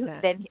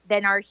 100%.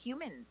 than our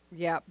human.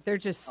 Yeah, they're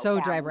just so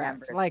direct.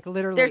 Members. Like,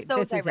 literally, they're so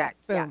this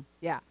direct. is it. Boom.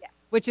 Yeah.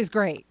 which is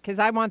great because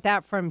I want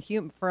that from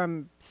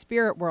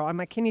spirit world. I'm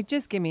like, can you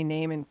just give me a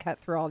name and cut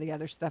through all the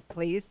other stuff,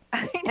 please?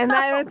 And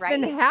that's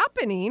been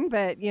happening,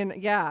 but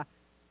yeah.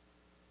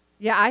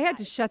 Yeah, I had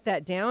to shut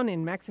that down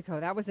in Mexico.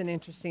 That was an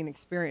interesting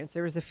experience.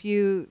 There was a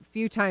few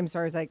times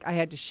where I was like, I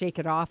had to shake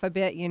it off a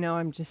bit.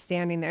 I'm just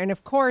standing there, and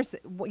of course,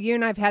 you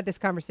and I've had this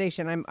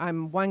conversation.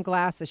 I'm one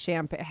glass of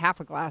champagne, half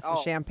a glass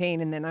of champagne,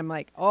 and then I'm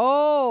like,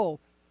 oh,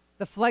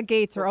 the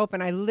floodgates are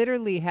open. I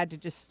literally had to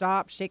just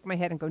stop, shake my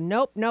head, and go,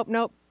 nope.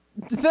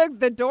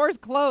 The door's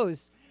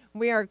closed.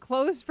 We are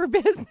closed for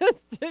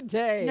business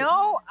today.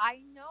 No,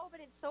 I know, but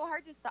it's so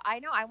hard to stop. I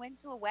know. I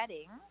went to a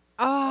wedding.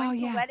 I went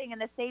to a wedding,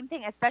 and the same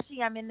thing,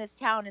 especially I'm in this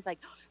town, is like,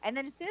 and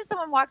then as soon as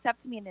someone walks up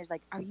to me and there's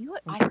like, I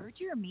heard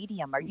you're a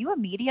medium. Are you a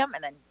medium?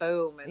 And then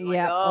boom. And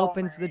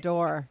opens the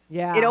door.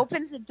 Yeah. It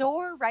opens the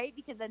door, right?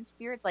 Because then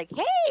spirit's like,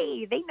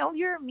 hey, they know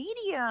you're a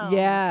medium.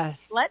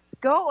 Yes. Let's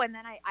go. And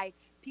then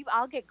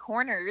I'll get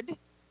cornered.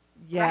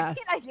 Yes.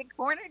 Right? I get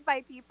cornered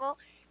by people.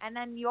 And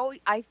then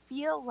I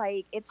feel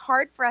like it's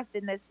hard for us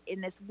in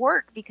this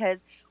work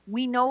because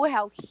we know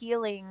how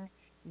healing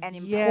and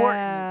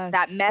important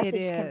that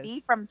message can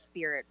be from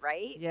spirit,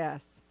 right?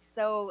 Yes.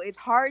 So it's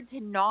hard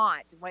to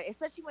not,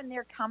 especially when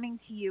they're coming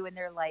to you and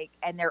they're like,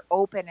 and they're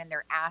open and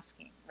they're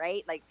asking,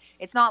 right? Like,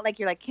 it's not like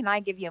you're like, can I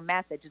give you a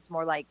message? It's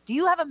more like, do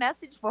you have a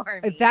message for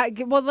me?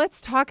 Well,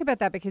 let's talk about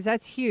that because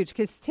that's huge.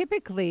 Because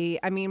typically,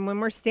 I mean, when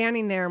we're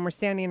standing there and we're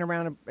standing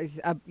around,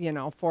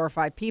 4 or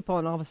 5 people,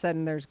 and all of a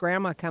sudden there's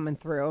grandma coming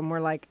through, and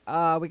we're like,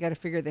 we got to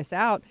figure this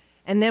out.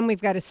 And then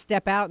we've got to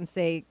step out and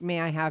say,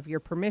 may I have your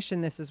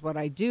permission? This is what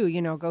I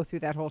do. Go through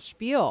that whole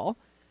spiel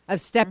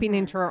of stepping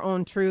into our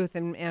own truth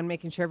and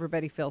making sure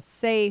everybody feels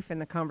safe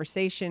and the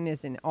conversation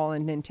is all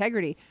in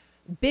integrity.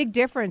 Big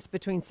difference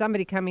between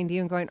somebody coming to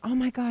you and going, oh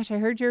my gosh, I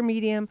heard you're a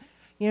medium.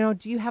 Do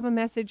you have a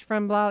message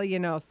from blah,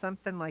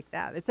 something like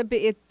that.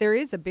 There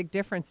is a big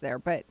difference there.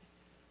 But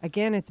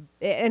again,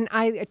 and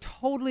I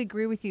totally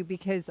agree with you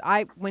because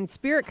when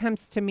spirit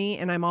comes to me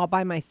and I'm all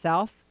by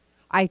myself,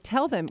 I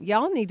tell them,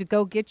 y'all need to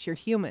go get your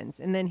humans.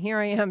 And then here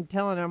I am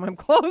telling them I'm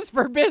closed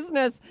for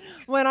business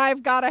when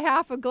I've got a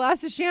half a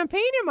glass of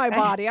champagne in my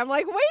body. I'm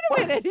like, wait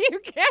a minute, you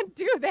can't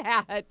do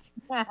that.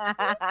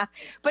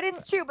 But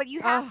it's true. But you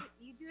do have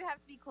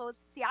to be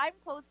closed. See, I'm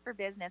closed for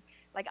business.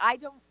 Like I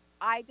don't,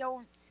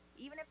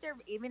 even if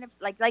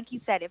like you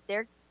said, if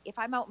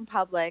I'm out in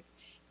public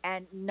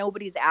and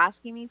nobody's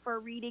asking me for a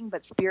reading,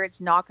 but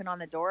spirit's knocking on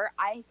the door,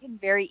 I can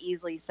very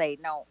easily say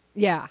no.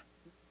 Yeah.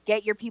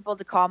 Get your people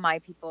to call my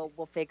people.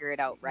 We'll figure it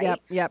out, right?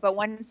 Yep. But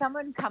when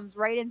someone comes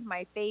right into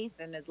my face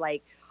and is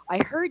like,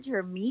 I heard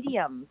you're a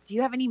medium. Do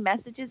you have any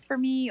messages for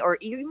me? Or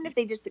even if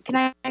they just,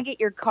 can I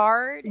get your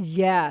card?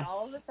 Yes.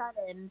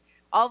 And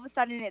all of a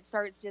sudden it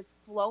starts just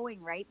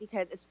flowing, right?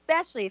 Because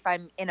especially if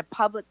I'm in a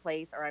public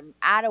place or I'm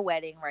at a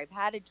wedding where I've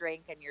had a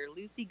drink and you're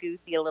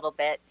loosey-goosey a little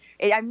bit.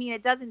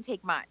 It doesn't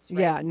take much.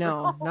 Right? Yeah,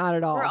 no, not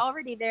at all. We're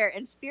already there.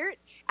 And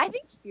I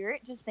think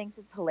spirit just thinks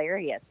it's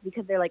hilarious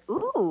because they're like,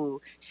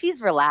 ooh,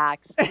 she's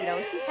relaxed. She's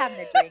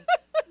having a drink.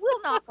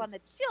 We'll knock on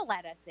she'll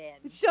let us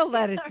in. She'll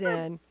let us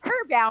in.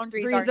 Her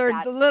boundaries are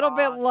a little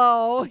bit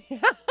low.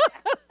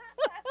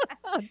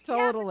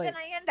 Totally. Yeah,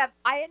 but then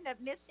I end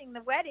up missing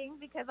the wedding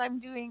because I'm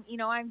doing,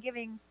 I'm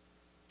giving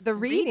the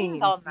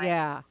readings all night.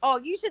 Yeah. Oh,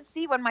 you should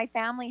see when my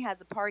family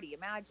has a party.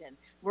 Imagine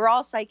we're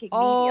all psychic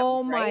mediums.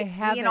 Oh my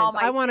heavens!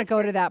 I want to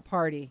go to that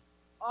party.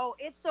 Oh,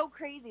 it's so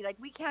crazy. Like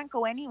we can't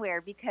go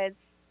anywhere because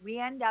we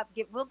end up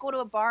we'll go to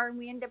a bar and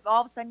we end up all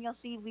of a sudden you'll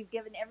see we've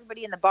given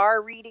everybody in the bar a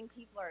reading.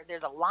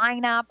 There's a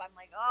lineup. I'm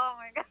like, oh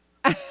my god.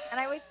 And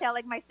I always tell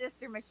like my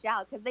sister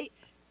Michelle because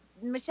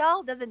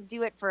Michelle doesn't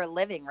do it for a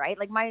living, right?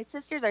 Like my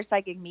sisters are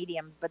psychic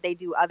mediums, but they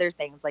do other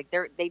things. Like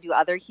they do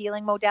other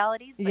healing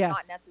modalities, but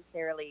not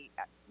necessarily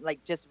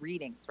like just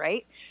readings,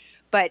 right?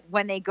 But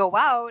when they go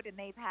out and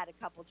they've had a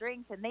couple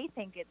drinks and they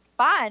think it's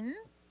fun,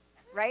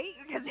 right?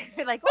 Because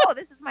they're like, oh,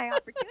 this is my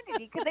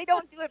opportunity because they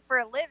don't do it for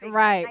a living.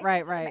 Right.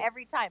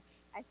 Every time.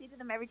 I say to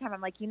them every time, I'm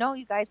like,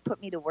 you guys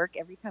put me to work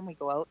every time we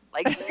go out.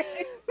 Like,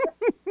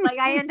 like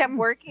I end up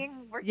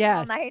working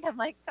all night. I'm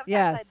like,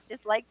 sometimes I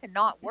just like to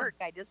not work.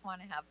 I just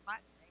want to have fun.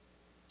 Right?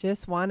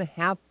 Just want to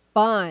have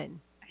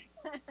fun.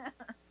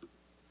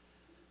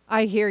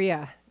 I hear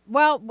you.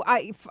 Well,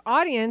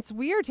 audience,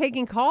 we are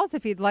taking calls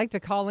if you'd like to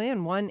call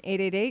in.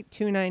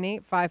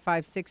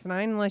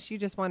 1-888-298-5569. Unless you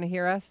just want to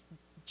hear us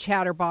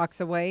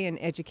chatterbox away and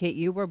educate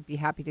you, we'll be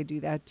happy to do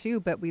that too.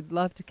 But we'd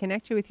love to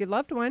connect you with your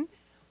loved one.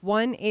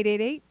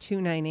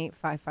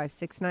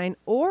 1-888-298-5569,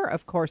 or,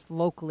 of course,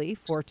 locally,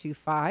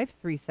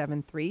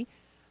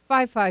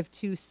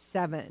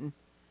 425-373-5527.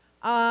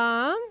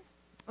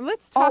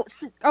 Let's talk.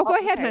 Go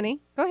ahead, honey.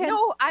 Go ahead.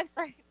 No, I'm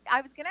sorry.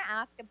 I was going to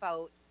ask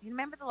about, you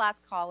remember the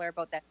last caller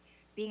about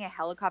being a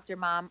helicopter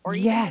mom or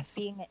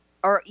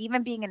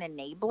even being an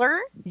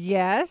enabler?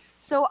 Yes.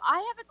 So I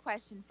have a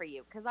question for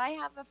you because I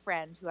have a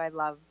friend who I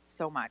love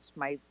so much,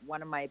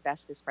 one of my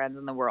bestest friends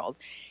in the world.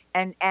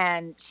 And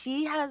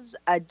she has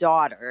a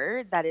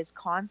daughter that is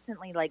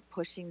constantly like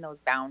pushing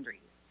those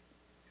boundaries,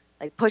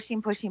 like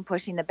pushing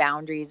the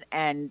boundaries.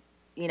 And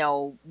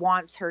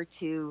wants her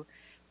to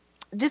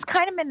just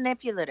kind of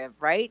manipulative,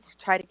 right? To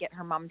try to get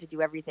her mom to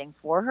do everything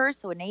for her.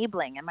 So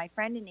enabling. And my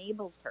friend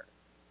enables her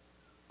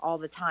all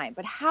the time.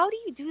 But how do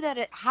you do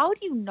that? How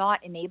do you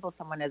not enable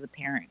someone as a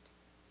parent?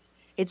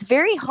 It's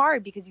very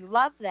hard because you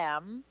love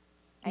them.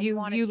 And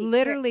you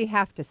literally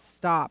have to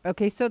stop.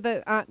 Okay, so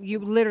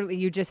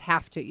you just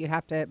have to. You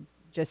have to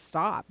just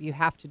stop. You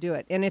have to do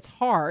it. And it's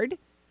hard.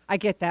 I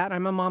get that.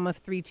 I'm a mom of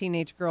 3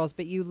 teenage girls,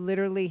 but you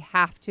literally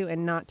have to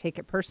and not take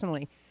it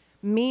personally.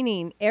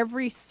 Meaning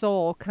every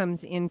soul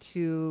comes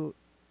into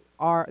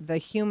the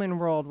human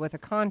world with a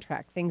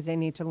contract, things they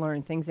need to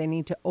learn, things they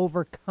need to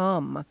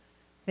overcome,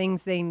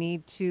 things they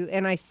need to,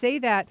 and I say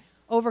that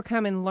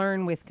overcome and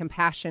learn with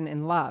compassion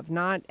and love,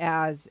 not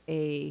as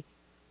a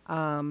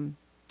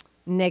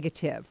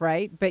negative,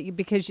 right? But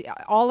because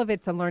all of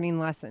it's a learning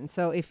lesson.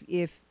 So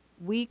if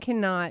we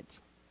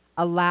cannot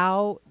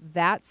allow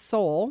that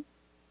soul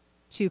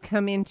to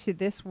come into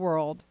this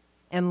world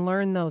and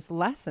learn those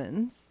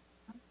lessons,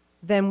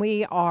 then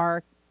we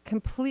are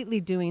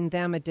completely doing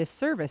them a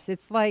disservice.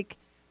 It's like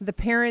the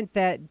parent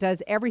that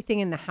does everything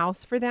in the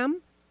house for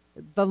them,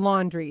 the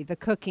laundry, the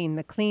cooking,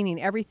 the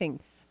cleaning, everything.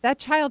 That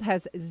child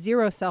has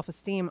zero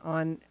self-esteem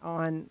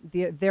on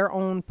their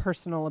own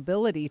personal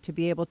ability to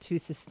be able to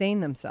sustain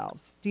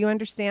themselves. Do you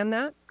understand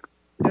that?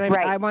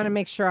 Right. I want to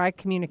make sure I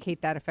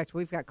communicate that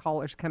effectively. We've got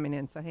callers coming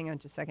in, so hang on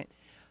just a second.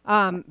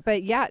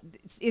 But yeah,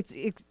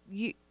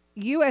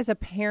 you as a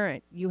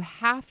parent, you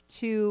have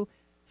to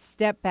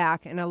step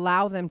back and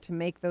allow them to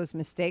make those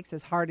mistakes,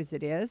 as hard as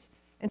it is,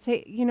 and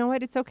say, you know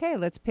what, it's okay.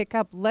 Let's pick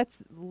up.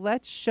 Let's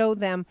show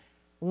them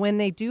when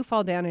they do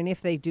fall down, and if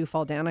they do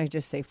fall down, I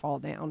just say fall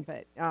down.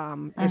 But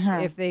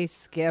if they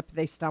skip,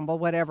 they stumble,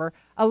 whatever,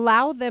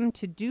 allow them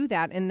to do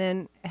that, and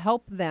then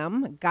help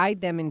them,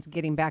 guide them in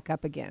getting back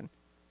up again.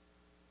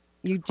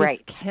 You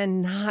just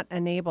cannot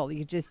enable.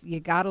 You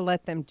got to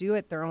let them do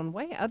it their own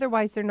way.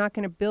 Otherwise, they're not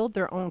going to build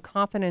their own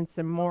confidence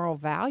and moral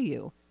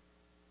value.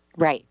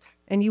 Right.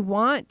 And you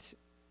want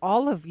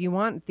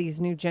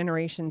these new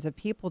generations of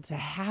people to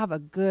have a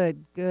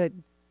good,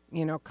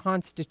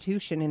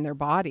 constitution in their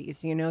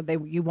bodies.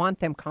 You want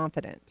them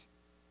confident.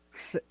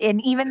 So, and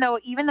even though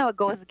it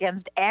goes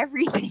against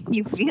everything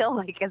you feel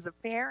like as a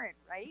parent,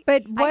 right?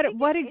 But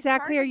what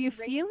exactly are you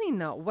feeling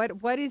though?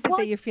 What is it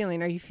that you're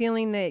feeling? Are you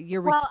feeling that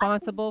you're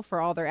responsible for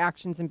all their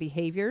actions and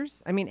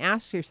behaviors? I mean,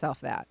 ask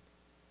yourself that.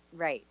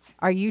 Right.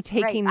 Are you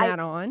taking that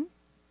on?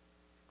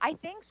 I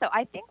think so.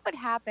 I think what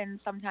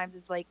happens sometimes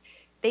is like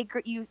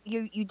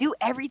you do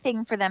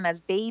everything for them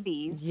as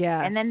babies,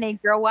 yes, and then they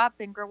grow up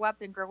and grow up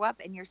and grow up,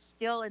 and you're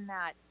still in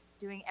that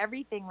doing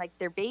everything like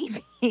they're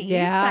babies,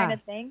 kind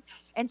of thing.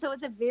 And so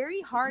it's a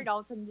very hard all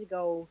of a sudden to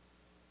go,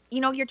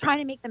 you're trying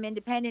to make them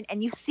independent,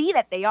 and you see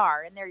that they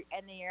are, and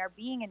they are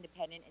being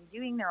independent and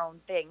doing their own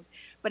things.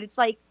 But it's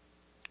like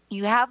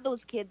you have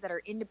those kids that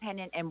are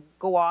independent and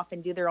go off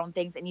and do their own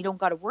things, and you don't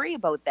got to worry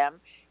about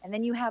them. And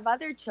then you have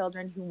other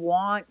children who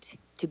want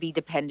to be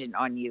dependent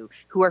on you,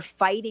 who are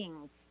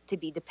fighting to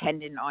be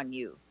dependent on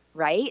you,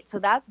 right? So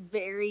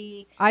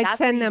I'd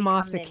send them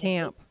off to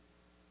camp.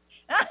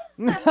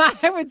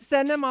 I would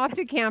send them off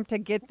to camp to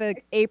get the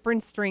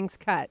apron strings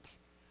cut.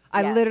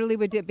 I literally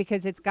would do it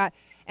because it's got,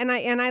 and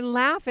I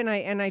laugh and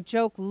I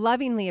joke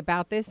lovingly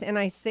about this, and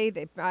I say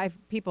that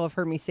people have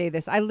heard me say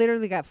this. I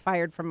literally got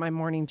fired from my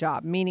morning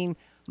job, meaning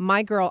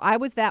I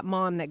was that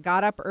mom that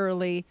got up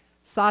early,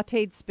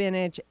 sauteed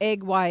spinach,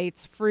 egg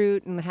whites,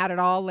 fruit, and had it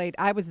all laid.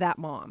 I was that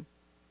mom,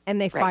 and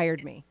they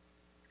fired me.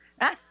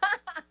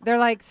 They're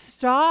like,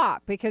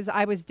 stop, because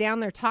I was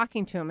down there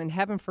talking to them, and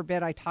heaven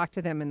forbid I talk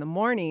to them in the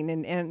morning,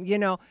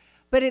 and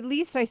but at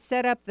least I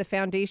set up the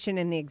foundation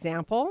and the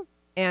example,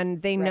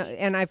 and they know,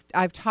 and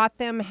I've taught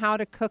them how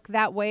to cook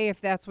that way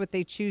if that's what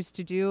they choose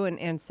to do,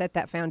 and set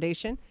that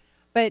foundation.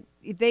 But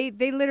they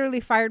literally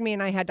fired me,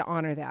 and I had to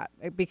honor that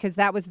because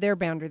that was their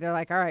boundary. They're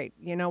like, all right,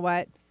 you know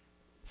what?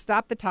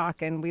 Stop the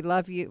talking. We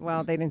love you.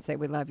 Well, they didn't say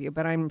we love you,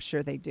 but I'm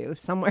sure they do.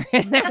 Somewhere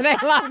in there, they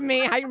love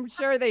me. I'm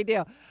sure they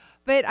do.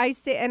 But I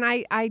say, and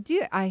I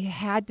do, I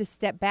had to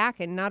step back,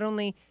 and not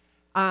only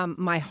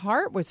my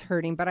heart was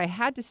hurting, but I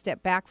had to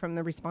step back from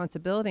the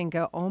responsibility and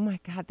go, oh my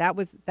God, that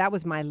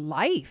was my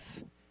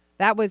life.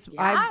 That was,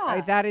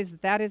 that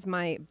is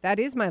my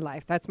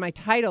life. That's my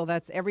title.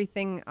 That's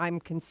everything I'm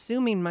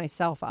consuming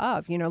myself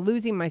of,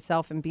 losing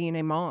myself and being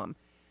a mom.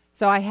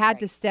 So I had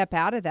to step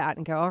out of that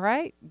and go, all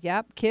right,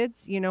 yep,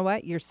 kids, you know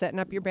what? You're setting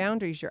up your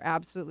boundaries. You're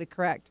absolutely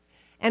correct.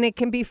 And it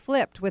can be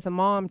flipped with a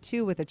mom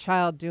too, with a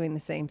child doing the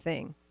same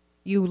thing.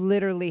 You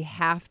literally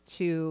have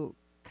to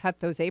cut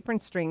those apron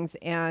strings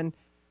and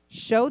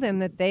show them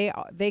that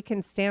they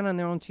can stand on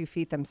their own 2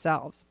 feet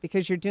themselves,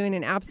 because you're doing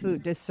an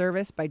absolute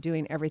disservice by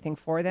doing everything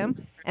for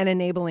them and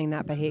enabling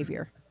that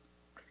behavior.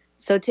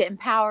 So to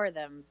empower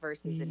them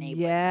versus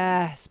enabling.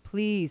 Yes,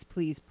 please,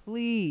 please,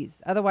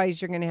 please.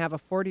 Otherwise, you're going to have a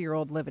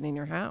 40-year-old living in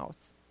your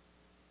house.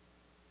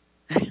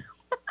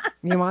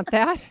 You want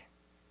that?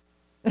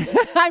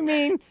 I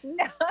mean,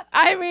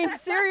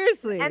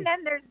 seriously. And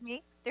then there's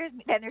me.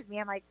 Then there's me.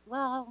 I'm like,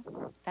 well,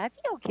 that'd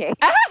be okay.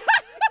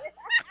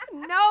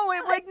 No,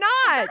 it would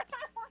not.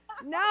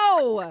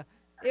 No,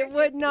 it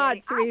would not,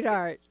 kidding.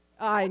 sweetheart.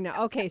 I know.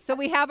 Okay, so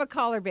we have a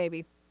caller,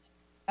 baby.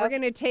 We're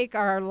going to take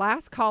our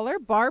last caller,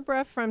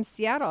 Barbara from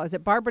Seattle. Is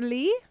it Barbara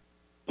Lee?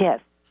 Yes.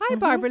 Hi,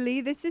 Barbara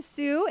Lee. This is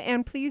Sue,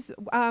 and please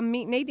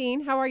meet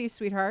Nadine. How are you,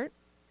 sweetheart?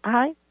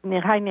 Hi.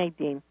 Hi,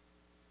 Nadine.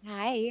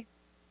 Hi.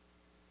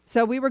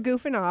 So we were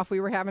goofing off. We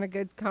were having a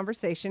good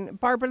conversation.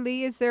 Barbara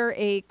Lee, is there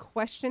a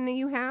question that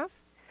you have?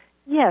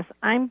 Yes,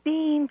 I'm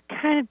being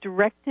kind of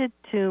directed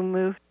to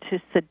move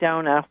to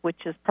Sedona,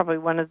 which is probably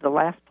one of the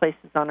last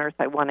places on earth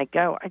I want to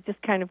go. I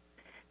just kind of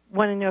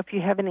want to know if you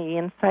have any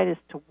insight as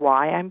to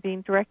why I'm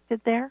being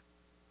directed there.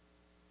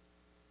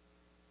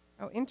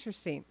 Oh,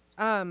 interesting.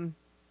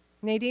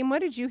 Nadine, what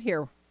did you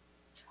hear?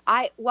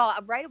 Right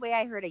away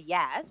I heard a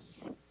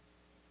yes.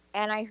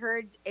 And I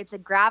heard it's a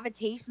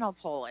gravitational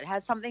pull. It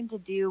has something to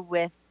do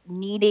with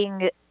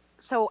needing.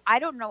 So I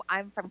don't know.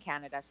 I'm from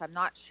Canada, so I'm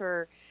not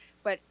sure.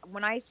 But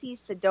when I see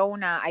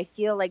Sedona, I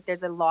feel like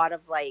there's a lot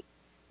of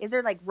is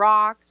there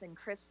rocks and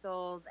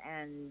crystals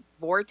and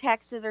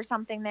vortexes or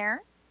something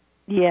there?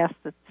 Yes,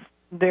 it's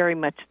very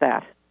much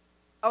that.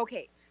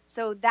 Okay.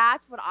 So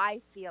that's what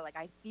I feel like.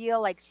 I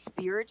feel like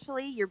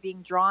spiritually you're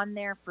being drawn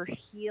there for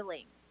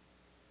healing.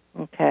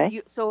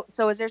 Okay. So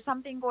is there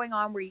something going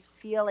on where you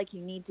feel like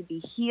you need to be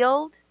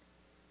healed?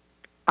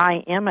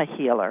 I am a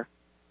healer.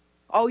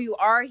 Oh, you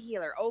are a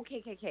healer.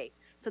 Okay.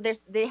 So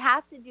there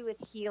has to do with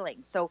healing.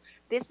 So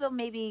this will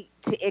maybe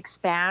to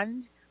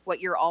expand what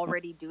you're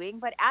already doing.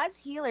 But as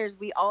healers,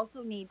 we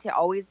also need to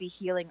always be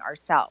healing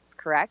ourselves,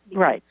 correct?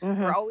 Because right.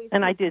 We're always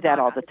and I do that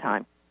all the people.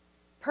 time.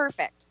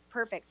 Perfect.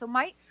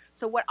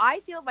 So what I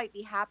feel might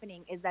be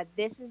happening is that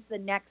this is the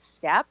next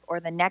step or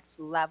the next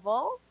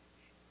level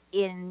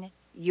in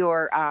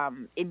your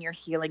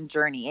healing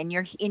journey, in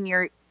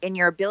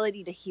your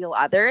ability to heal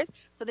others.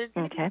 So there's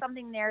going to be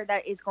something there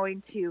that is going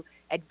to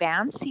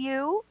advance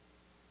you,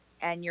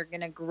 and you're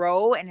going to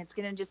grow, and it's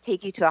going to just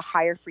take you to a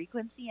higher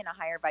frequency and a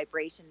higher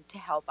vibration to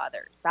help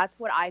others. That's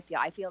what I feel.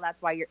 I feel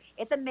that's why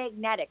it's a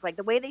magnetic, like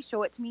the way they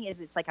show it to me is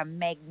it's like a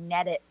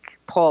magnetic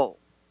pull.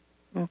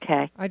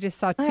 Okay. I just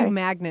saw two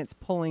magnets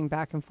pulling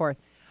back and forth.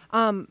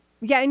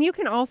 Yeah, and you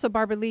can also,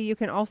 Barbara Lee, you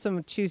can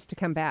also choose to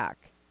come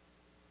back.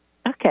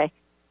 Okay.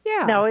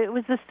 Yeah. No, it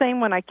was the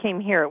same when I came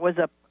here. It was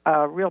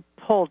a real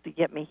pull to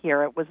get me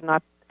here. It was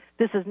not.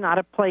 This is not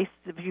a place.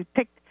 If you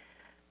picked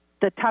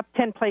the top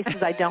 10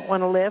 places I don't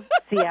want to live,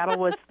 Seattle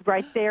was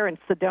right there, and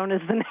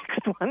Sedona's the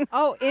next one.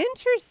 Oh,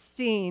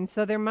 interesting.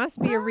 So there must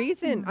be a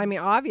reason. I mean,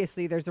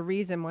 obviously, there's a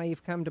reason why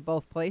you've come to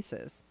both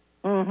places.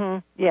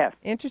 Yes.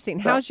 Interesting.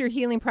 How's your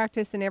healing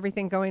practice and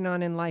everything going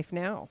on in life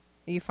now?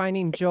 Are you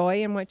finding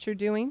joy in what you're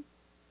doing?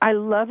 I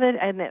love it,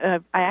 and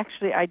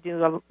I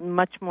do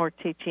much more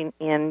teaching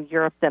in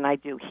Europe than I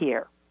do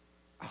here.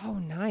 Oh,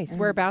 nice.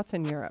 Whereabouts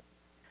in Europe?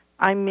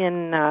 I'm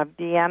in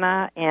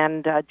Vienna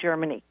and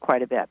Germany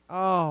quite a bit.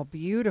 Oh,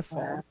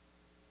 beautiful.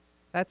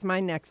 That's my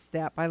next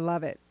step. I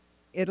love it.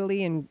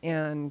 Italy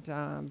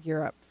and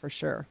Europe for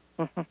sure.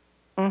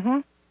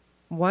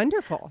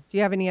 Wonderful. Do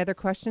you have any other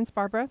questions,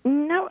 Barbara?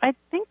 No, I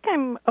think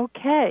I'm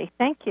okay.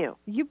 Thank you.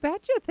 You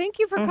betcha. Thank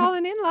you for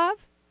calling in,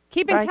 love.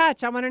 Keep in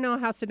touch. I want to know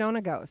how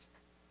Sedona goes.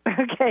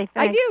 Okay, thanks.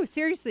 I do,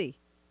 seriously.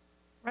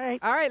 Right.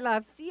 All right,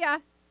 love. See ya.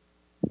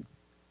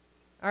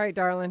 All right,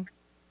 darling.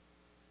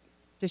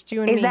 Just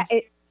you and Is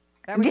me.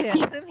 That was just it.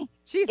 You and me.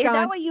 She's Is gone.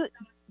 that what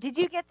did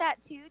you get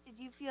that too? Did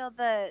you feel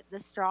the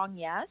strong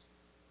yes?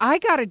 I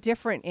got a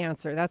different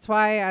answer. That's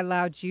why I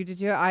allowed you to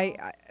do it.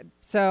 I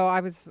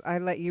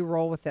let you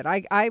roll with it.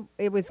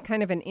 It was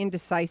kind of an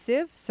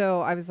indecisive.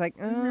 So I was like,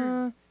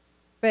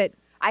 but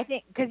I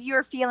think because you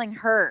were feeling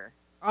her.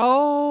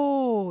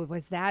 Oh,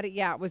 was that it?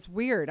 Yeah, it was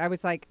weird. I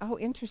was like, oh,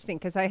 interesting.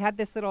 Because I had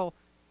this little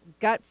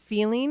gut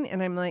feeling,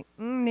 and I'm like,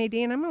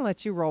 Nadine, I'm gonna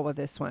let you roll with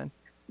this one.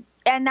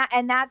 And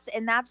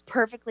that's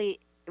perfectly.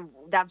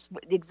 That's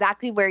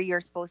exactly where you're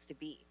supposed to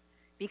be,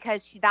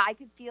 because I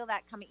could feel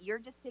that coming. You're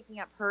just picking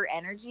up her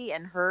energy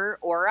and her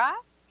aura,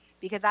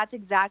 because that's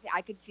exactly.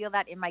 I could feel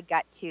that in my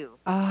gut too.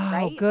 Oh,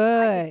 right?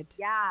 good.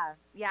 Yeah.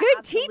 Good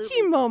absolutely.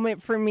 teaching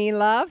moment for me,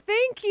 love.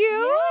 Thank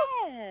you.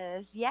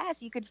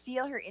 Yes. You could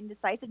feel her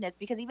indecisiveness,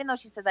 because even though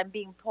she says I'm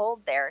being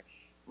pulled there,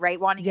 right,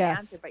 wanting an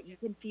answer, but you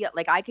can feel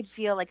I could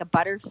feel like a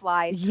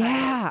butterfly.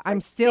 Yeah,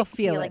 I'm still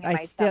feeling. I'm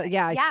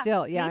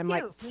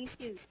like, me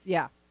too.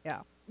 Yeah.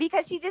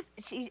 Because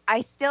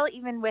I still,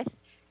 even with,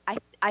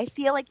 I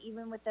feel like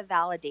even with the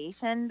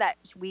validation that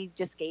we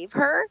just gave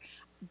her,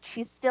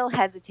 she's still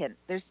hesitant.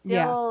 There's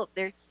still,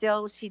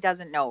 she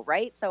doesn't know,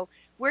 right? So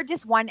we're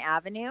just one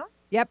avenue.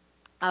 Yep.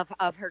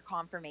 Of her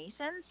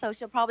confirmation. So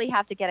she'll probably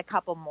have to get a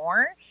couple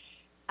more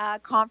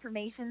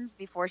confirmations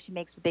before she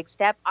makes the big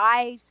step.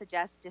 I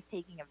suggest just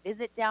taking a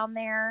visit down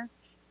there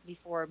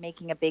before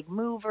making a big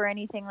move or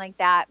anything like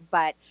that.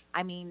 But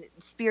I mean,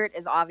 Spirit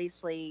is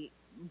obviously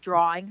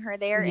drawing her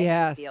there.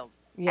 Yes. And she feels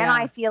it. And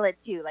I feel it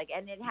too.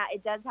 And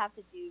it does have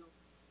to do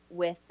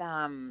with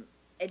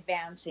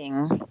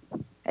advancing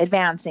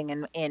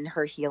in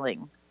her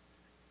healing.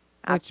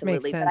 Absolutely.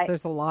 Which makes sense. But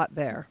there's a lot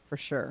there for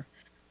sure.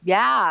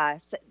 Yeah,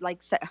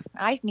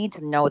 I need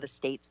to know the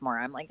states more.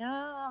 I'm like,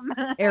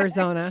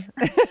 Arizona.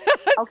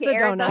 Okay, Sedona.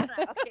 Arizona.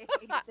 Okay,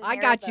 it's in I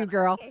got you, Arizona.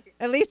 girl. Okay.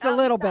 At least a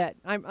little bit.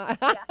 Yeah.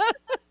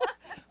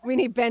 We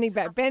need Benny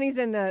back. Benny's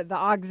in the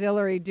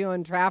auxiliary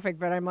doing traffic,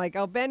 but I'm like,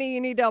 oh, Benny, you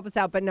need to help us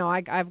out. But no,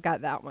 I've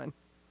got that one.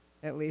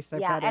 At least I've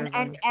Yeah, got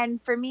Arizona.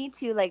 and for me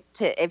too, like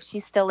if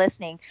she's still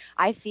listening,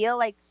 I feel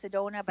like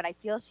Sedona, but I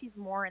feel she's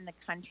more in the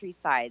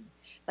countryside.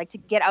 Like to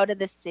get out of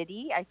the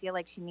city, I feel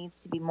like she needs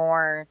to be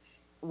more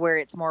where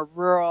it's more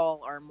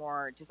rural or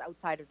more just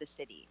outside of the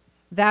city.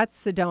 That's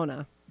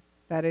Sedona.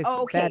 That is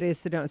okay. that is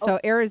Sedona. So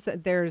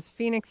there's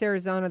Phoenix,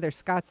 Arizona,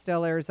 there's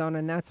Scottsdale, Arizona,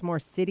 and that's more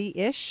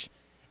city-ish.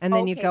 And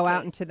then you go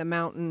out into the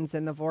mountains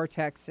and the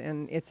vortex,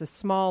 and it's a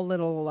small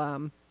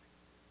little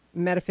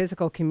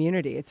metaphysical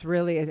community. It's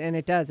really, and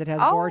it has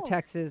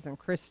vortexes and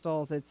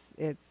crystals.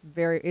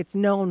 It's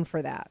known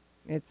for that.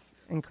 It's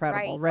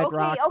incredible. Right. Red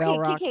Rock, Bell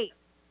Rock. Okay.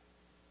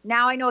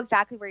 Now I know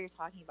exactly where you're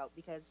talking about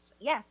because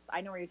yes,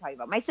 I know where you're talking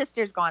about. My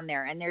sister's gone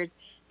there, and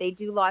they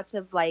do lots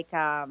of like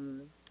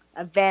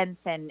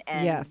events and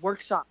yes.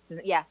 workshops.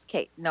 Yes,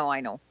 Kate. No,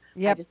 I know.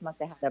 Yep. I just must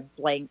have had a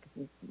blank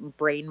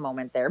brain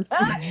moment there.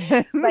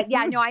 But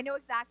yeah, no, I know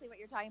exactly what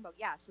you're talking about.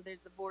 Yeah, so there's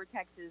the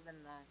vortexes and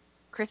the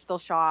crystal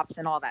shops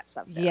and all that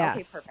stuff. So, yes.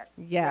 Okay, perfect.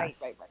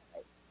 Yes. Right.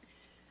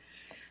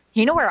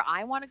 You know where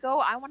I want to go?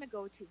 I want to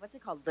go to what's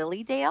it called?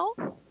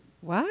 Lilydale.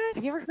 What?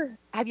 Have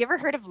you ever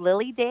heard of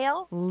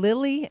Lilydale?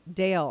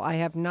 Lilydale. I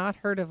have not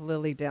heard of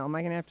Lilydale. Am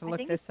I going to have to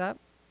look this up?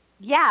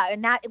 Yeah,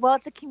 and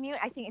it's a community.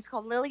 I think it's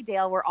called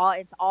Lilydale, where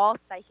it's all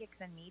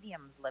psychics and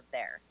mediums live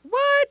there.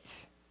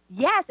 What?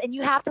 Yes, and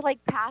you have to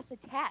like pass a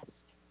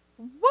test.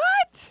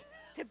 What?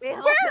 To be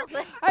able to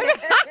live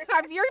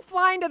there. You're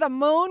flying to the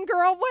moon,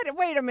 girl? What?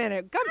 Wait a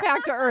minute. Come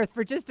back to Earth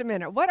for just a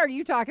minute. What are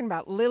you talking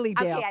about?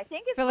 Lilydale. Okay, I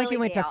think it's I feel like Lilydale. You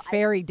went to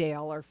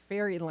Fairydale or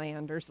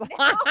Fairyland or something.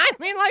 I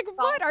mean, like,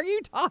 what are you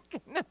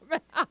talking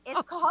about?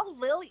 It's called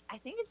Lily. I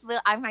think it's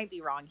I might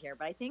be wrong here,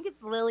 but I think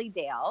it's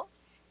Lilydale.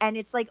 And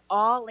it's like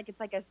it's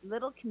like a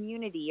little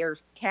community or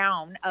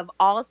town of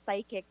all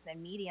psychics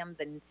and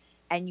mediums, and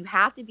you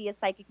have to be a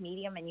psychic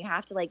medium, and you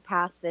have to like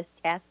pass this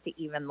test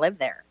to even live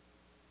there.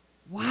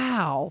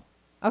 Wow.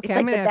 Okay, it's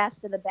like the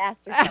best of the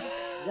best. Or something.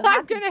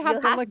 I'm gonna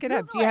have to look it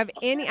up. Do you have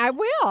any? I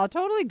will. I'll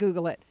totally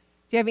Google it.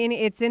 Do you have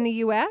any? It's in the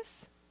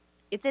U.S.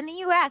 It's in the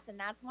U.S. and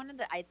that's one of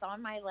the. It's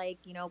on my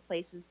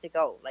places to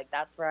go. Like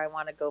that's where I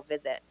want to go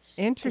visit.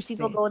 Interesting.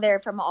 People go there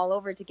from all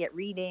over to get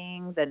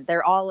readings, and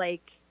they're all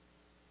like.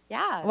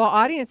 Yeah. Well,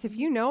 audience, if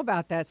you know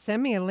about that,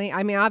 send me a link.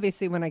 I mean,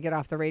 obviously, when I get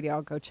off the radio,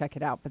 I'll go check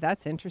it out. But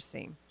that's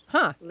interesting,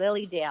 huh?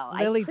 Lilydale.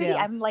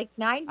 I'm like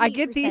 90%. I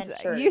get these.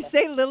 Sure. You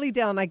say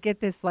Lilydale, and I get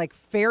this like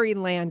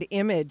fairyland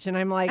image, and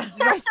I'm like,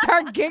 I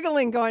start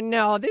giggling, going,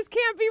 "No, this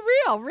can't be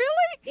real. Really?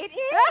 It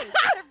is. It's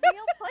a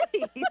real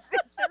place.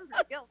 It's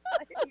a real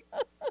place."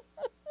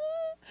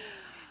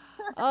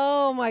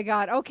 Oh my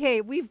God.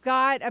 Okay, we've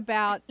got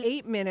about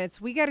 8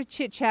 minutes. We got to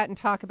chit chat and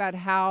talk about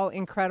how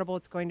incredible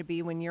it's going to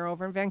be when you're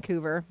over in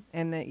Vancouver,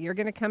 and that you're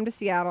going to come to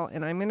Seattle,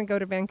 and I'm going to go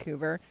to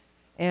Vancouver,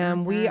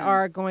 and we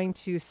are going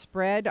to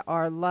spread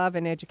our love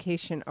and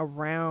education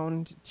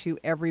around to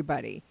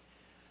everybody.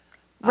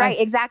 Right,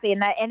 exactly,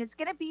 and it's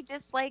going to be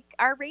just like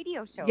our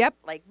radio show. Yep.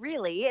 Like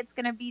really, it's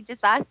going to be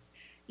just us,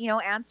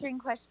 answering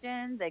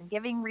questions and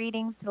giving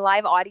readings to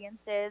live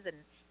audiences, and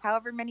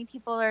however many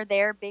people are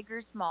there, big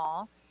or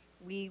small.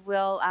 We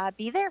will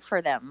be there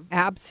for them.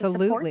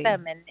 Absolutely. To support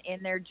them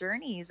in their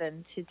journeys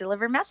and to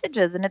deliver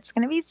messages. And it's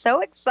going to be so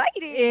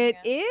exciting. It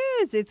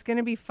is. It's going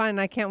to be fun.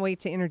 I can't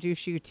wait to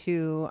introduce you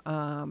to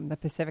the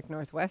Pacific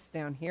Northwest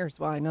down here as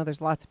well. I know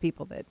there's lots of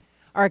people that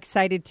are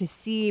excited to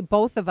see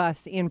both of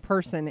us in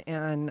person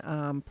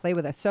and play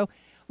with us. So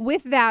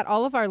with that,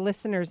 all of our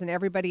listeners and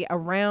everybody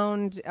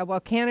around,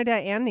 Canada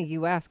and the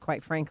U.S.,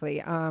 quite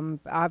frankly.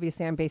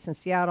 Obviously, I'm based in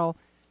Seattle.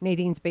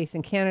 Nadine's based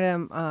in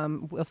Canada.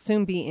 We'll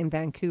soon be in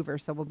Vancouver,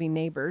 so we'll be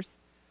neighbors.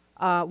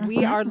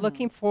 We are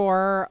looking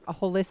for a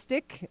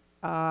holistic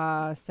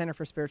Center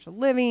for Spiritual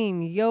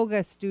Living,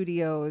 yoga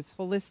studios,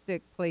 holistic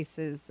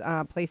places,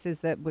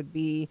 places that would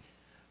be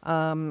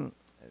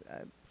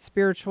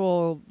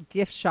spiritual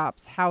gift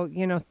shops,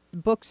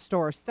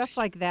 bookstores, stuff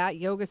like that,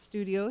 yoga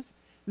studios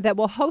that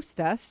will host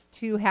us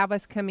to have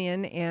us come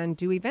in and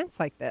do events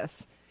like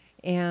this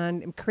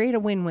and create a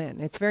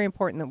win-win. It's very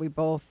important that we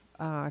both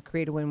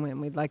create a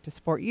win-win. We'd like to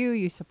support you.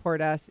 You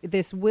support us.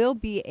 This will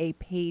be a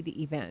paid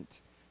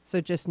event. So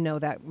just know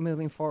that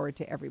moving forward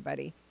to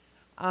everybody.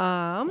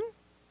 What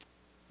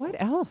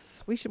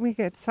else? We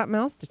get something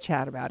else to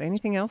chat about.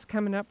 Anything else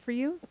coming up for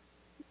you?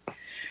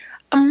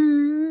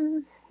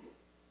 Well,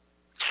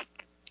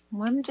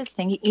 I'm just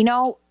thinking,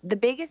 the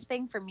biggest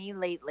thing for me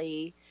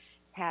lately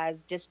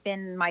has just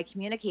been my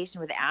communication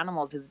with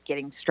animals is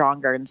getting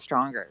stronger and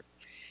stronger.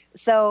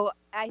 So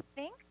I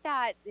think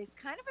that it's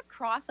kind of a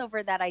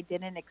crossover that I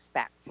didn't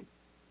expect.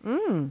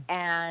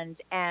 And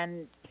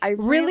I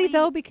really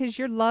though, because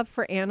your love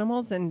for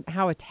animals and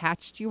how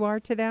attached you are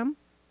to them.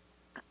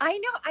 I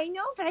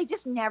know, but I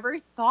just never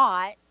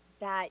thought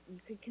that you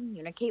could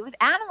communicate with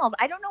animals.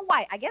 I don't know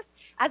why. I guess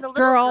as a little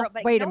girl,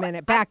 but wait a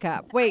minute, back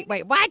up. Wait,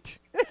 what?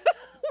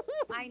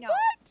 I know.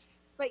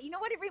 But you know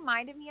what it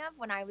reminded me of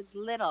when I was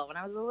little? When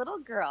I was a little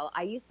girl,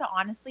 I used to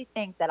honestly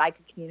think that I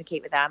could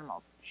communicate with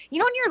animals. You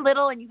know, when you're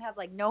little and you have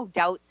like no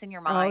doubts in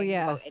your mind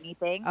about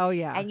anything. Oh,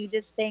 yeah. And you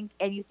just think,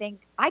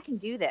 I can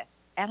do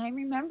this. And I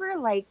remember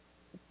like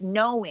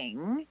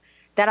knowing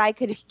that I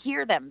could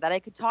hear them, that I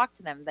could talk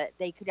to them, that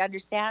they could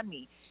understand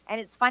me. And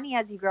it's funny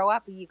as you grow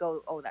up and you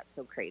go, oh, that's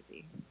so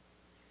crazy.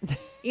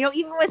 You know,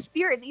 even with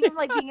spirits, even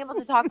like being able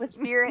to talk with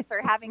spirits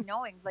or having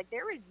knowings, like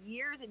there was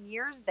years and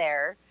years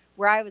there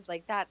where I was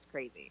like, that's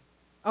crazy.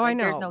 Oh, like, I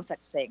know. There's no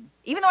such thing.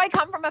 Even though I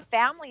come from a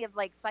family of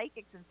like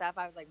psychics and stuff,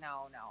 I was like,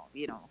 no,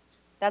 you know,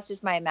 that's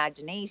just my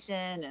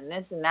imagination and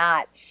this and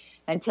that,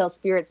 until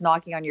spirit's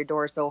knocking on your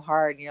door so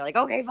hard and you're like,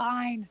 okay,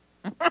 fine.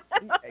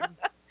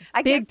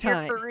 I big guess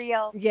time. you're for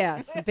real.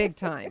 Yes, big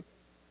time.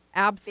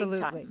 Absolutely.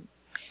 Big time.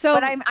 So,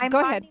 but I'm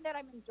go finding ahead. that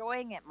I'm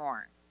enjoying it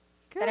more.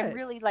 Good. That I'm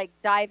really like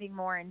diving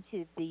more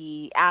into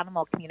the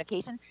animal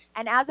communication.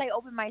 And as I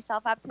open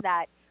myself up to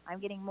that, I'm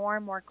getting more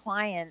and more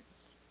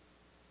clients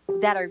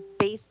that are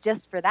based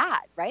just for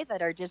that, right?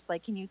 That are just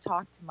like, can you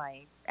talk to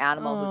my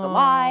animal who's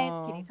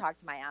alive? Can you talk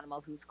to my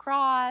animal who's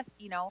crossed?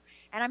 You know,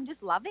 and I'm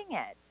just loving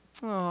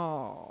it.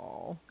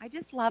 Oh, I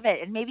just love it.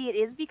 And maybe it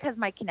is because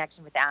my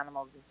connection with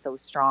animals is so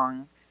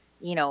strong,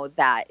 you know,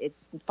 that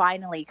it's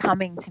finally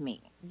coming to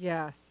me.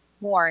 Yes.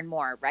 More and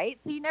more, right?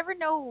 So you never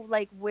know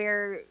like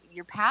where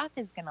your path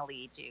is going to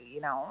lead you, you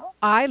know?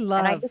 I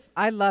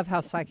love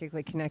how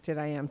psychically connected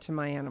I am to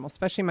my animal,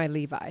 especially my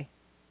Levi.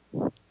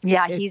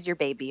 Yeah, he's your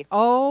baby.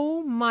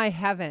 Oh my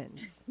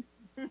heavens.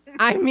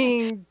 I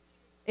mean,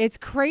 it's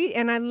crazy.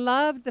 And I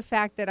love the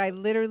fact that I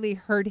literally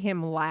heard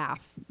him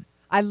laugh.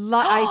 I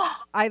thought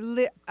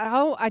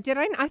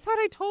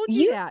I told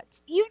you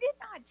that. You did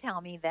not tell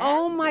me that.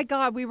 Oh my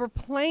God, we were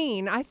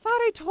playing. I thought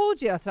I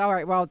told you. It's all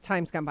right. Well,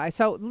 time's gone by.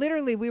 So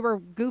literally we were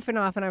goofing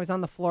off and I was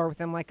on the floor with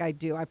him like I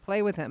do. I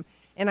play with him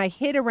and I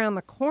hid around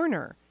the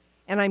corner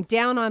and I'm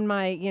down on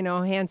my,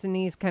 hands and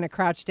knees, kind of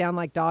crouched down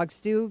like dogs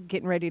do,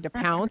 getting ready to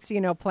pounce,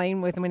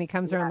 playing with him when he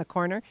comes around the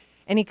corner,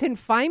 and he couldn't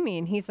find me.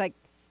 And he's like,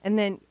 and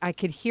then I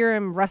could hear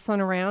him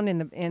wrestling around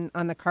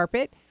on the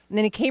carpet. And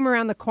then he came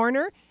around the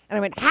corner and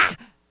I went, ha!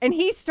 And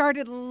he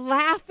started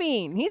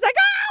laughing. He's like,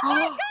 oh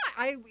my God.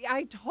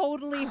 I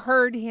totally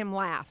heard him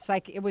laugh. It's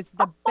like it was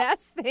the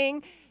best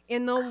thing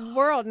in the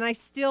world. And I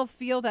still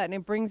feel that. And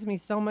it brings me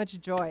so much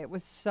joy. It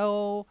was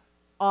so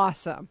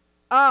awesome.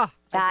 Oh,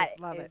 I just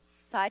love it.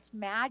 Such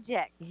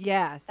magic.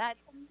 Yes.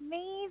 That's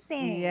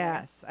amazing.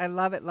 Yes. I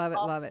love it, love it,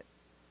 love it.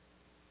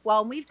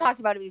 Well, we've talked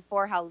about it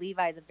before, how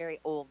Levi is a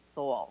very old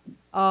soul.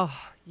 Oh,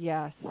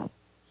 yes,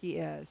 he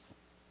is.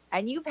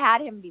 And you've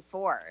had him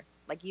before.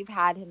 Like, you've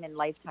had him in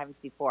lifetimes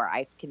before.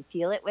 I can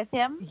feel it with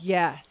him.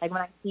 Yes. Like,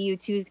 when I see you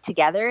two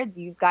together,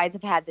 you guys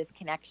have had this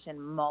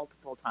connection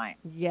multiple times.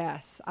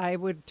 Yes, I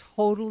would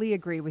totally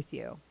agree with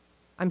you.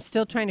 I'm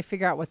still trying to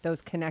figure out what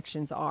those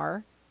connections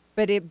are.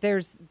 But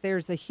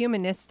there's a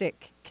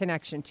humanistic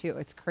connection, too.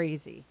 It's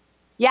crazy.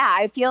 Yeah,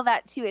 I feel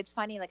that, too. It's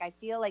funny. Like, I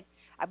feel like,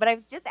 but I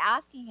was just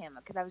asking him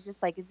because I was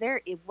just like,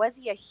 was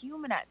he a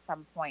human at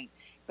some point?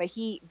 But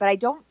I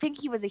don't think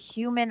he was a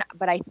human.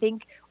 But I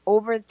think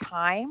over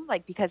time,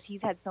 like, because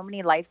he's had so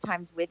many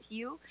lifetimes with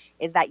you,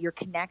 is that your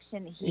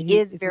connection, he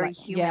is very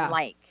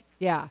human-like.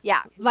 Yeah.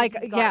 Yeah. Like,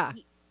 yeah.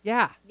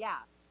 Yeah.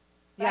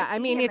 Yeah, I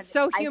mean, it's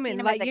so human.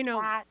 Like, and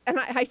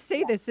I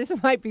say this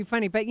might be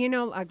funny, but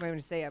I'm going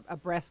to say a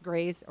breast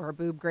graze or a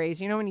boob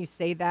graze. When you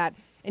say that,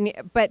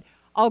 but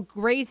I'll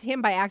graze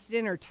him by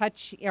accident or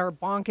touch or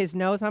bonk his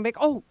nose. And I'm like,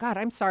 oh God,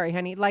 I'm sorry,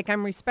 honey. Like,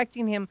 I'm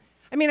respecting him.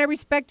 I mean, I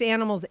respect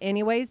animals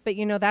anyways, but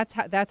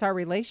that's our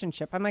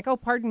relationship. I'm like, oh,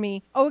 pardon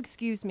me. Oh,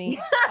 excuse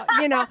me.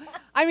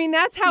 I mean,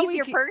 that's how he's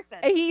your person.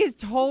 He is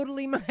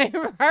totally my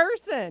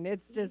person.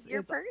 It's just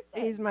your person.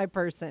 He's my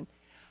person.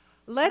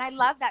 And I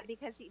love that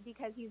because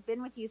he's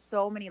been with you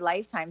so many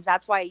lifetimes.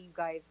 That's why you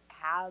guys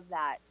have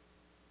that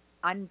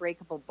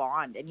unbreakable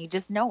bond, and you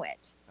just know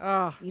it.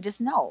 Oh, you just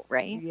know,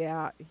 right?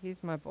 Yeah,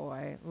 he's my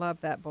boy. Love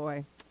that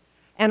boy.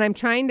 And I'm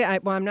trying to.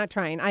 I'm not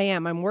trying. I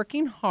am. I'm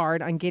working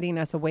hard on getting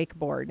us a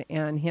wakeboard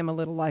and him a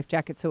little life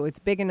jacket, so it's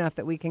big enough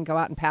that we can go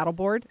out and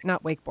paddleboard.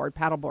 Not wakeboard,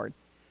 paddleboard.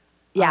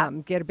 Yeah.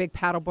 Get a big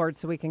paddleboard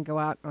so we can go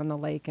out on the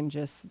lake and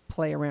just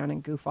play around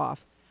and goof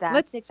off.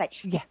 That's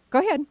exciting. Yeah. Go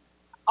ahead.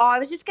 Oh, I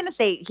was just going to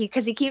say,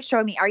 because he keeps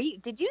showing me,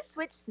 did you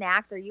switch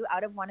snacks? Are you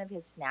out of one of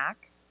his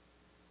snacks?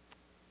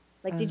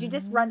 Like, did you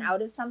just run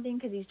out of something?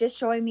 Because he's just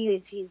showing me,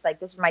 he's like,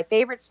 this is my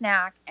favorite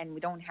snack, and we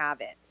don't have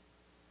it.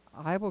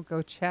 I will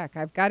go check.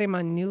 I've got him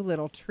on new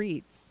little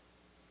treats.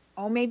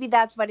 Oh, maybe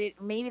that's what it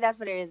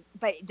is.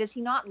 But does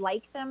he not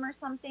like them or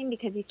something?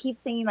 Because he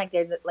keeps saying, like,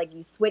 there's, like,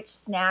 you switch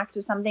snacks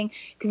or something.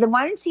 Because the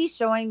ones he's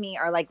showing me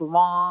are, like,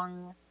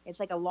 long. It's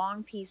like a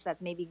long piece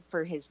that's maybe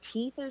for his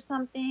teeth or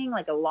something,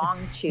 like a long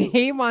chew.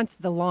 He wants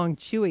the long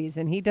chewies,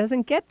 and he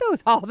doesn't get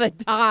those all the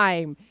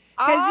time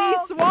because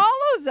he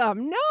swallows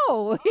them.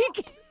 No, he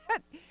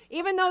can't.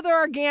 Even though they're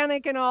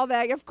organic and all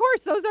that, of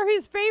course, those are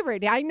his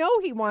favorite. I know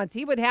he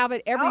would have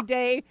it every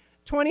day,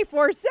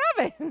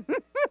 24/7.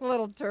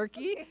 Little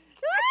turkey.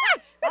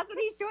 That's what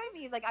he's showing me.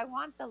 He's like, I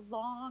want the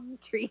long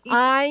tree.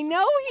 I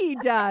know he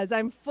does.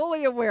 I'm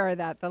fully aware of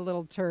that, the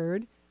little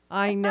turd.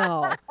 I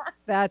know.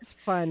 That's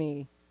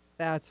funny.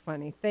 That's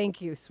funny.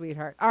 Thank you,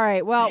 sweetheart. All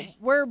right. Well,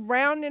 we're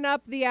rounding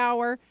up the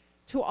hour.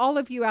 To all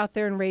of you out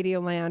there in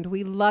Radioland,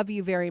 we love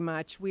you very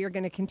much. We are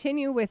going to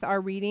continue with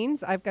our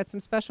readings. I've got some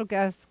special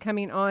guests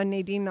coming on.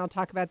 Nadine and I'll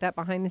talk about that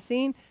behind the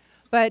scene.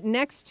 But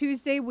next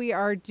Tuesday, we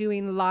are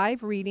doing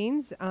live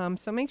readings.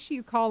 So make sure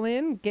you call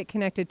in, get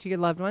connected to your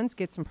loved ones,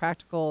 get some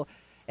practical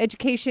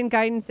education,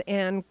 guidance,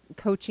 and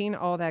coaching,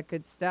 all that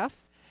good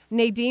stuff.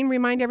 Nadine,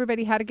 remind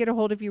everybody how to get a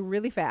hold of you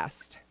really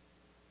fast.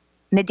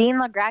 Nadine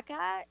LaGreca,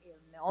 I'm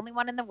the only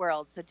one in the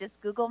world. So just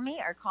Google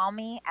me or call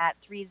me at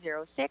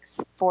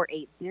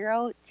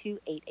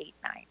 306-480-2889.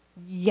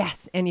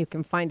 Yes, and you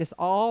can find us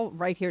all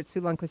right here at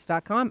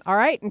SueLundquist.com. All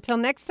right, until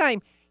next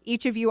time,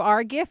 each of you are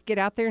a gift. Get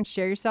out there and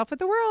share yourself with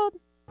the world.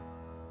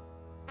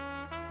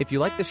 If you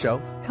like the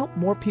show, help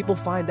more people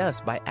find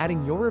us by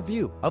adding your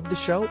review of the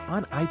show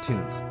on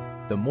iTunes.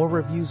 The more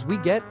reviews we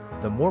get,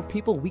 the more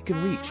people we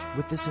can reach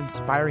with this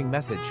inspiring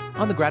message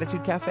on the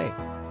Gratitude Cafe.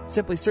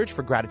 Simply search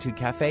for Gratitude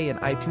Cafe in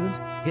iTunes,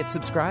 hit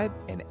subscribe,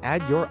 and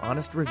add your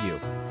honest review.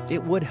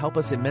 It would help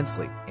us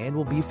immensely, and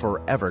we'll be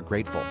forever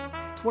grateful.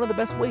 It's one of the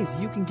best ways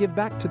you can give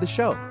back to the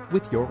show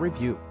with your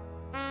review.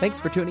 Thanks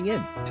for tuning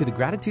in to the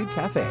Gratitude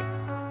Cafe.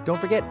 Don't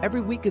forget,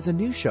 every week is a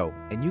new show,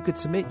 and you could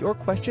submit your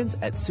questions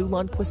at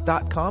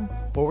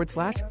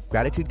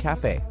SueLundquist.com/Gratitude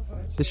Cafe.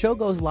 The show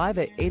goes live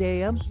at 8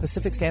 a.m.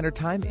 Pacific Standard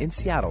Time in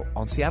Seattle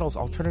on Seattle's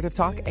Alternative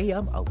Talk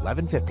AM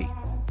 1150.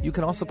 You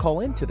can also call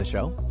in to the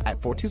show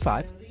at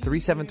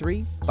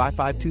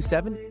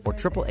 425-373-5527 or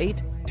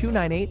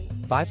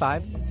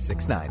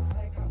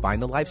 888-298-5569.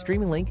 Find the live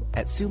streaming link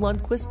at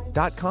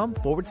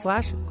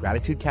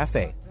SueLundquist.com/Gratitude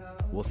Cafe.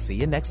 We'll see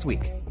you next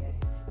week.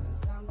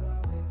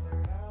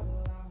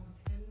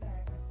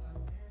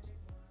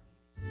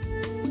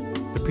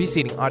 The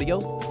preceding audio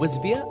was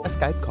via a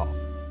Skype call.